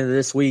feel going into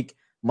this week?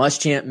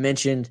 Muschamp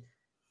mentioned,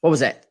 what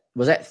was that?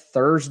 Was that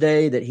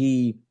Thursday that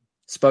he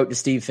spoke to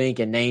Steve Fink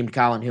and named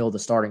Colin Hill the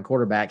starting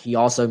quarterback? He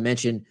also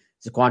mentioned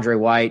Zaquandre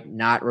White,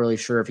 not really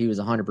sure if he was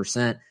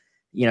 100%.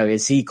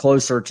 Is he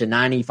closer to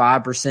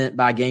 95%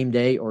 by game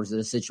day, or is it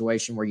a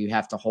situation where you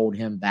have to hold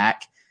him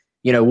back?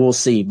 We'll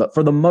see. But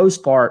for the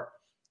most part,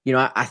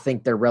 I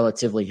think they're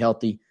relatively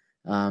healthy.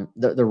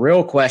 The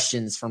real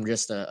questions from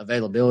just a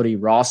availability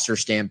roster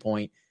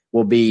standpoint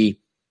will be,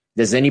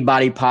 does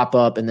anybody pop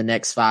up in the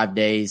next 5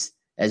 days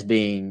as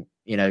being,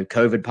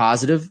 COVID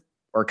positive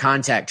or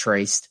contact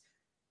traced?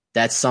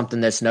 That's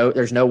something there's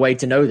no way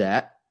to know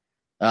that.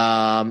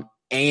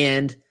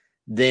 And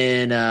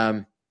then,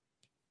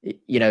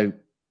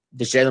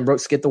 does Jalen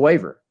Brooks get the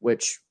waiver,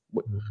 which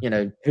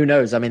Who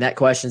knows? I mean, that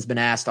question's been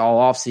asked all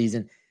off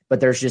season, but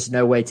there's just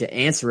no way to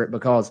answer it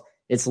because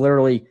it's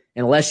literally,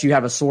 unless you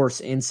have a source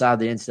inside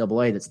the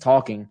NCAA that's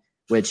talking,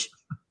 which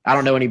I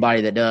don't know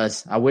anybody that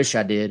does. I wish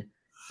I did.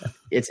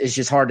 It's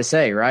just hard to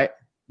say, right?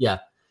 Yeah.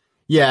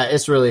 Yeah,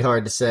 it's really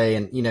hard to say.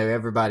 And,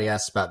 everybody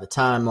asks about the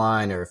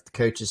timeline or if the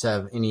coaches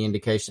have any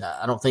indication.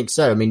 I don't think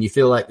so. I mean, you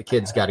feel like the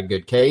kid's got a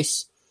good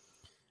case,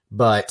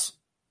 but,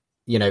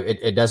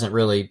 it doesn't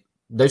really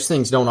 – those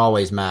things don't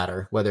always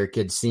matter, whether a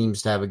kid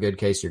seems to have a good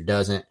case or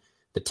doesn't.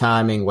 The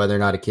timing, whether or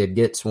not a kid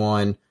gets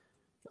one,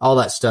 all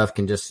that stuff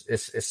can just –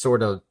 it's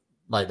sort of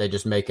like they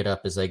just make it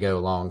up as they go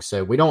along.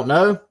 So we don't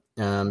know.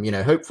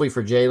 Hopefully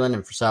for Jalen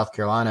and for South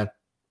Carolina,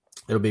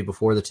 it'll be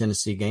before the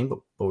Tennessee game,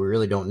 but we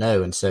really don't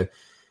know. And so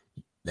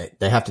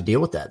they have to deal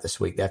with that this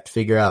week. They have to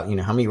figure out,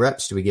 how many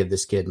reps do we give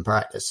this kid in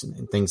practice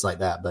and things like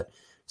that. But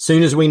as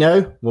soon as we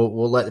know,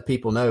 we'll let the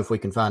people know if we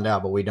can find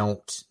out, but we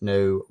don't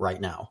know right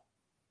now.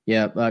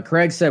 Yeah.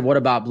 Craig said, what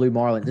about Blue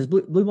Marlin?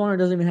 Blue Marlin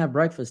doesn't even have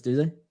breakfast, do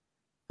they?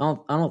 I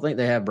don't think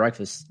they have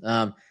breakfast.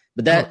 But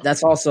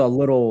that's also a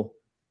little.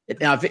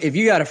 Now, if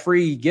you got a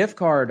free gift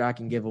card I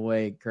can give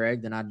away,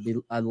 Craig, then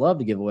I'd love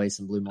to give away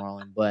some Blue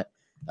Marlin. But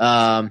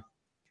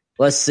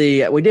let's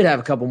see. We did have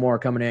a couple more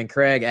coming in.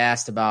 Craig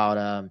asked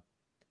about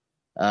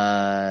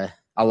I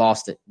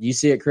lost it. Do you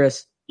see it,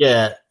 Chris?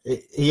 Yeah,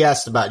 he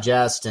asked about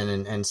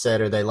Justin and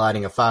said, are they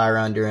lighting a fire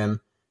under him,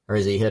 or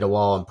has he hit a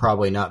wall and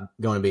probably not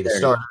going to be the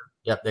starter?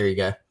 Yep, there you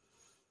go.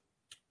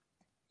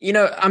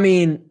 I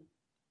mean,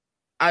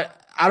 I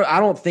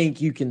don't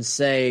think you can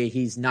say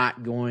he's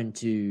not going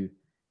to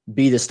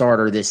be the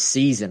starter this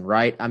season,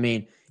 right? I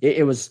mean,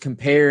 it was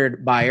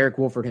compared by Eric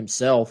Wolford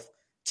himself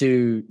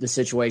to the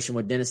situation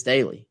with Dennis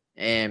Daly.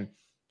 And,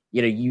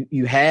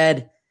 you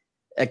had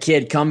a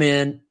kid come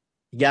in,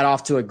 he got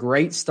off to a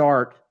great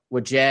start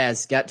with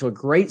Jazz, got to a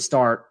great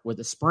start with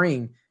the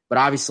spring, but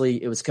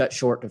obviously it was cut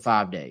short to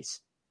 5 days.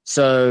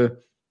 So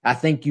I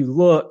think you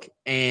look,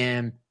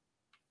 and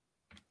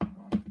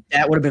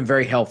that would have been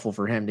very helpful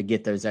for him to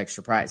get those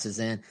extra practices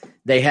in.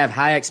 They have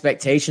high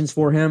expectations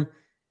for him,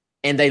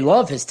 and they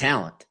love his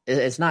talent.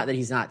 It's not that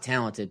he's not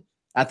talented.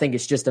 I think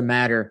it's just a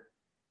matter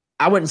 –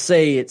 I wouldn't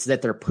say it's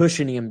that they're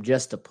pushing him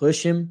just to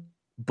push him,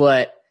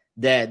 but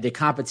that the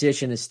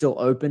competition is still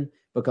open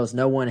because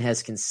no one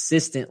has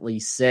consistently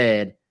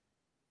said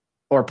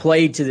or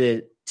played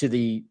to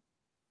the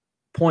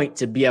point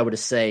to be able to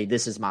say,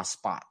 this is my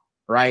spot,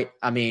 right?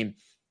 I mean,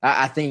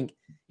 I think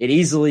it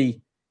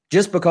easily –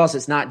 just because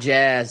it's not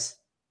Jazz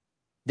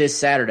this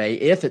Saturday,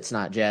 if it's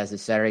not Jazz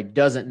this Saturday,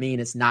 doesn't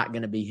mean it's not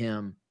going to be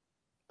him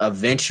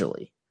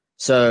eventually.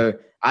 So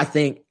I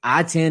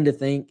tend to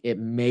think it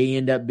may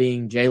end up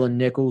being Jalen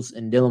Nichols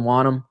and Dylan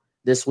Wonnum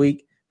this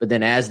week. But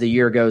then as the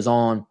year goes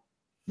on,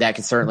 that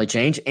could certainly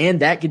change. And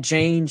that could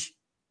change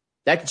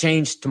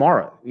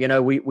tomorrow.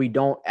 We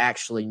don't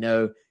actually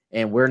know,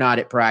 and we're not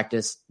at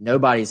practice.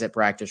 Nobody's at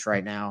practice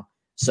right now.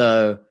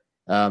 So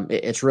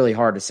it's really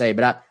hard to say.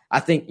 But I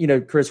think,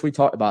 Chris, we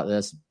talked about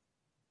this,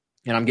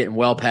 and I'm getting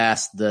well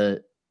past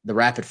the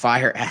rapid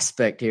fire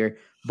aspect here.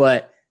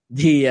 But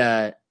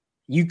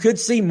you could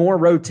see more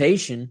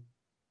rotation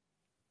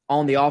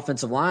on the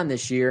offensive line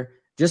this year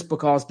just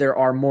because there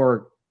are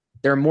more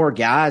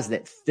guys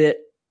that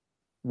fit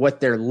what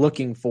they're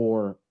looking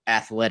for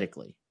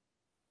athletically.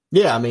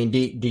 Yeah, I mean, do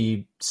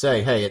you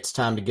say, hey, it's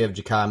time to give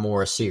Ja'Kai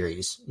Moore a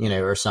series,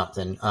 or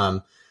something?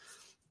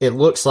 It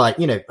looks like,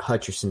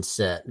 Hutcherson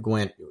set,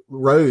 Gwynn,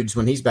 Rhodes,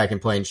 when he's back in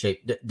playing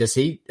shape, does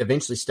he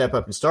eventually step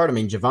up and start? I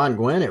mean, Javon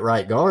Gwynn at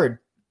right guard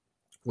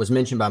was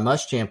mentioned by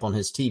Muschamp on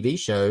his TV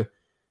show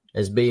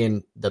as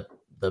being the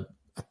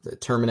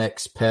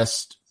Terminex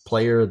Pest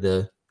player of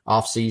the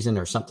offseason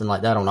or something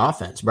like that on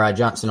offense, Brad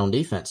Johnson on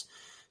defense.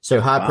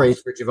 So high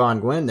praise for Javon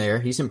Gwynn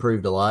there. He's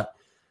improved a lot.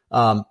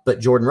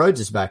 But Jordan Rhodes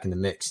is back in the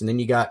mix. And then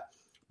you got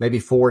maybe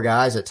 4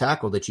 guys at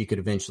tackle that you could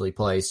eventually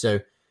play. So,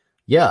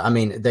 yeah, I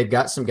mean, they've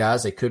got some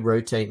guys they could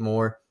rotate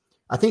more.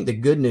 I think the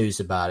good news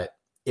about it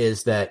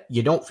is that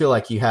you don't feel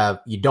like you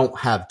don't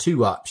have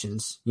 2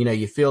 options.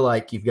 You feel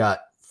like you've got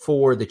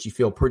 4 that you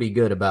feel pretty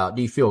good about.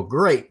 Do you feel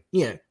great?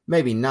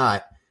 Maybe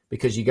not,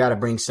 because you got to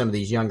bring some of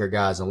these younger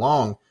guys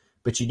along,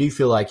 but you do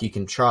feel like you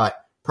can trot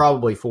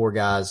probably 4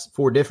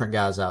 different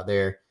guys out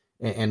there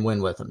and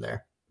win with them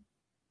there.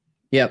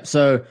 Yep.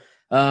 So,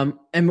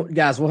 and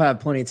guys, we'll have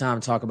plenty of time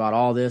to talk about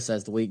all this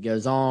as the week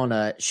goes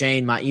on.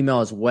 Shane, my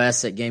email is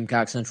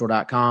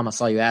wes@GamecockCentral.com. I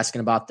saw you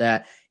asking about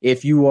that.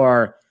 If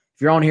you're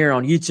on here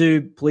on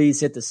YouTube, please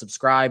hit the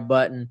subscribe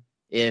button.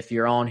 If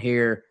you're on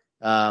here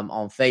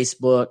on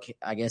Facebook,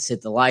 I guess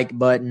hit the like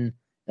button.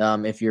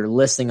 If you're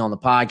listening on the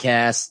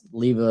podcast,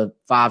 leave a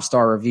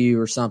 5-star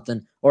review or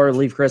something, or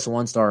leave Chris a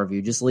 1-star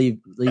review. Just leave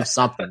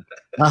something.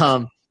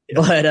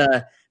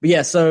 But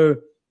yeah, so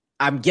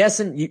I'm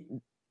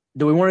guessing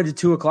do we want to do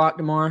 2 o'clock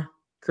tomorrow,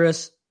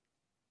 Chris?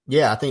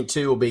 Yeah, I think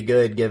 2 will be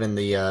good given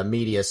the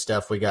media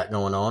stuff we got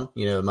going on.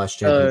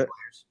 Muschamp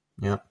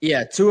players.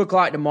 Yeah, 2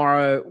 o'clock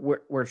tomorrow.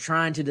 We're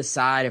trying to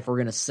decide if we're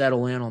going to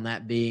settle in on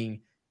that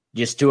being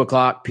just 2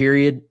 o'clock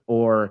period,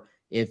 or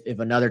if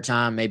another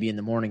time, maybe in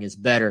the morning is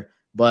better.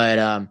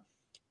 But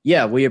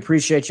yeah, we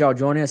appreciate y'all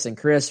joining us. And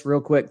Chris,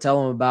 real quick,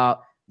 tell them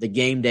about the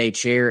Game Day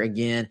Chair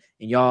again,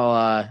 and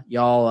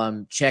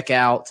y'all check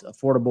out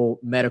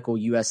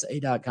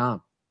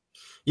affordablemedicalusa.com.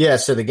 Yeah,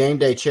 so the Game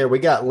Day Chair, we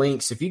got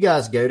links. If you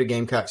guys go to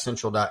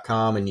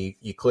GamecockCentral.com and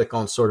you click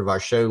on sort of our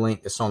show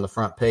link that's on the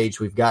front page,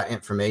 we've got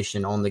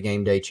information on the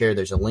Game Day Chair.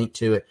 There's a link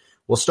to it.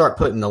 We'll start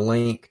putting the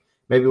link.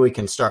 Maybe we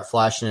can start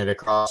flashing it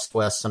across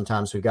West.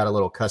 Sometimes we've got a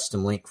little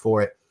custom link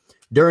for it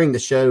during the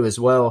show as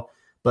well.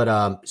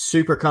 But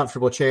super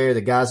comfortable chair. The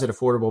guys at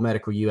Affordable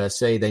Medical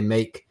USA, they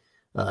make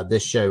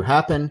this show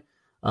happen.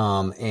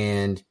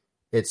 And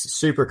it's a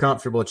super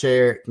comfortable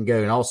chair. It can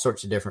go in all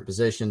sorts of different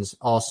positions.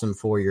 Awesome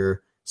for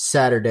your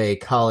Saturday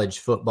college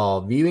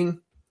football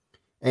viewing.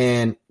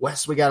 And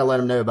Wes, we got to let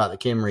them know about the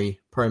Kimry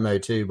promo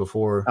too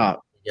before we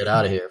get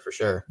out of here for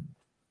sure.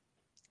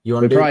 You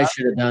want to? We probably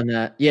should have done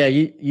that. Yeah,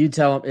 you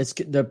tell them it's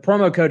the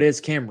promo code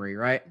is Kimry,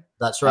 right?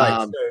 That's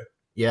right.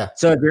 Yeah.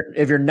 So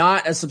if you're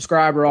not a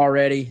subscriber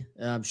already,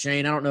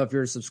 Shane, I don't know if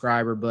you're a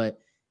subscriber, but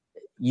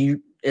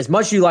you, as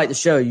much as you like the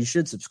show, you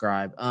should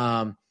subscribe.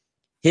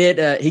 He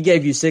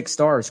gave you 6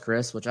 stars,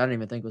 Chris, which I didn't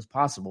even think was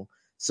possible.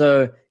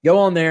 So go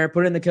on there,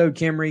 put in the code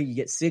Kimry, you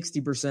get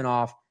 60%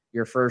 off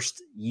your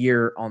first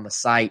year on the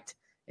site.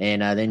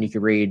 And then you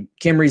can read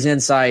Kimry's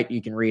insight.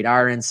 You can read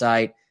our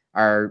insight,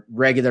 our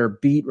regular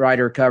beat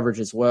writer coverage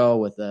as well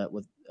with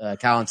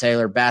Colin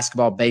Taylor,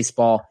 basketball,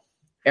 baseball,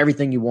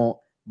 everything you want.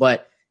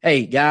 But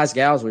hey, guys,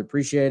 gals, we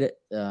appreciate it.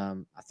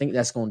 I think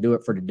that's going to do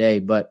it for today.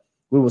 But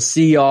we will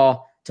see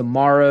y'all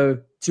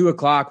tomorrow, 2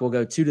 o'clock. We'll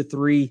go 2 to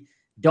 3.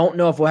 Don't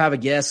know if we'll have a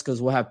guest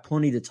because we'll have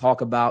plenty to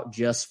talk about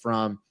just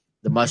from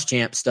the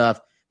Muschamp stuff.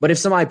 But if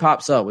somebody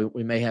pops up,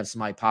 we may have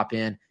somebody pop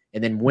in.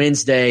 And then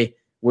Wednesday,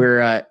 we're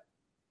at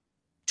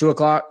 2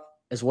 o'clock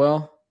as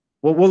well.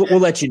 We'll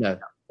let you know.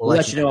 We'll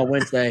let you know on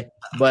Wednesday.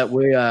 But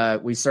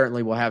we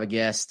certainly will have a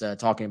guest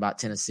talking about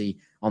Tennessee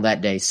on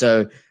that day.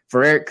 So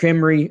for Eric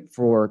Kimry,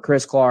 for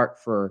Chris Clark,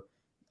 for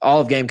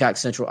all of Gamecock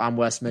Central, I'm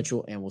Wes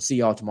Mitchell, and we'll see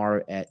y'all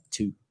tomorrow at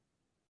 2.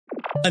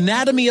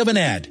 Anatomy of an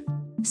ad.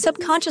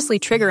 Subconsciously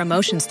trigger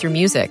emotions through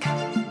music.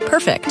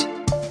 Perfect.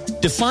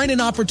 Define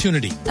an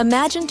opportunity.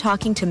 Imagine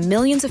talking to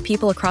millions of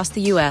people across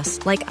the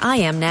U.S. like I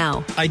am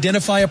now.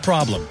 Identify a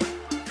problem.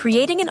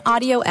 Creating an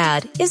audio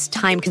ad is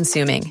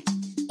time-consuming.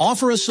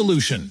 Offer a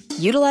solution.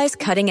 Utilize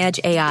cutting-edge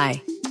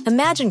AI.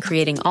 Imagine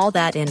creating all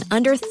that in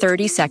under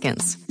 30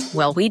 seconds.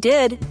 Well, we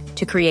did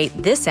to create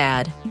this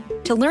ad.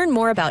 To learn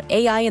more about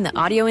AI in the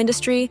audio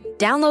industry,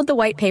 download the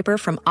white paper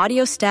from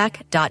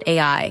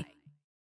audiostack.ai.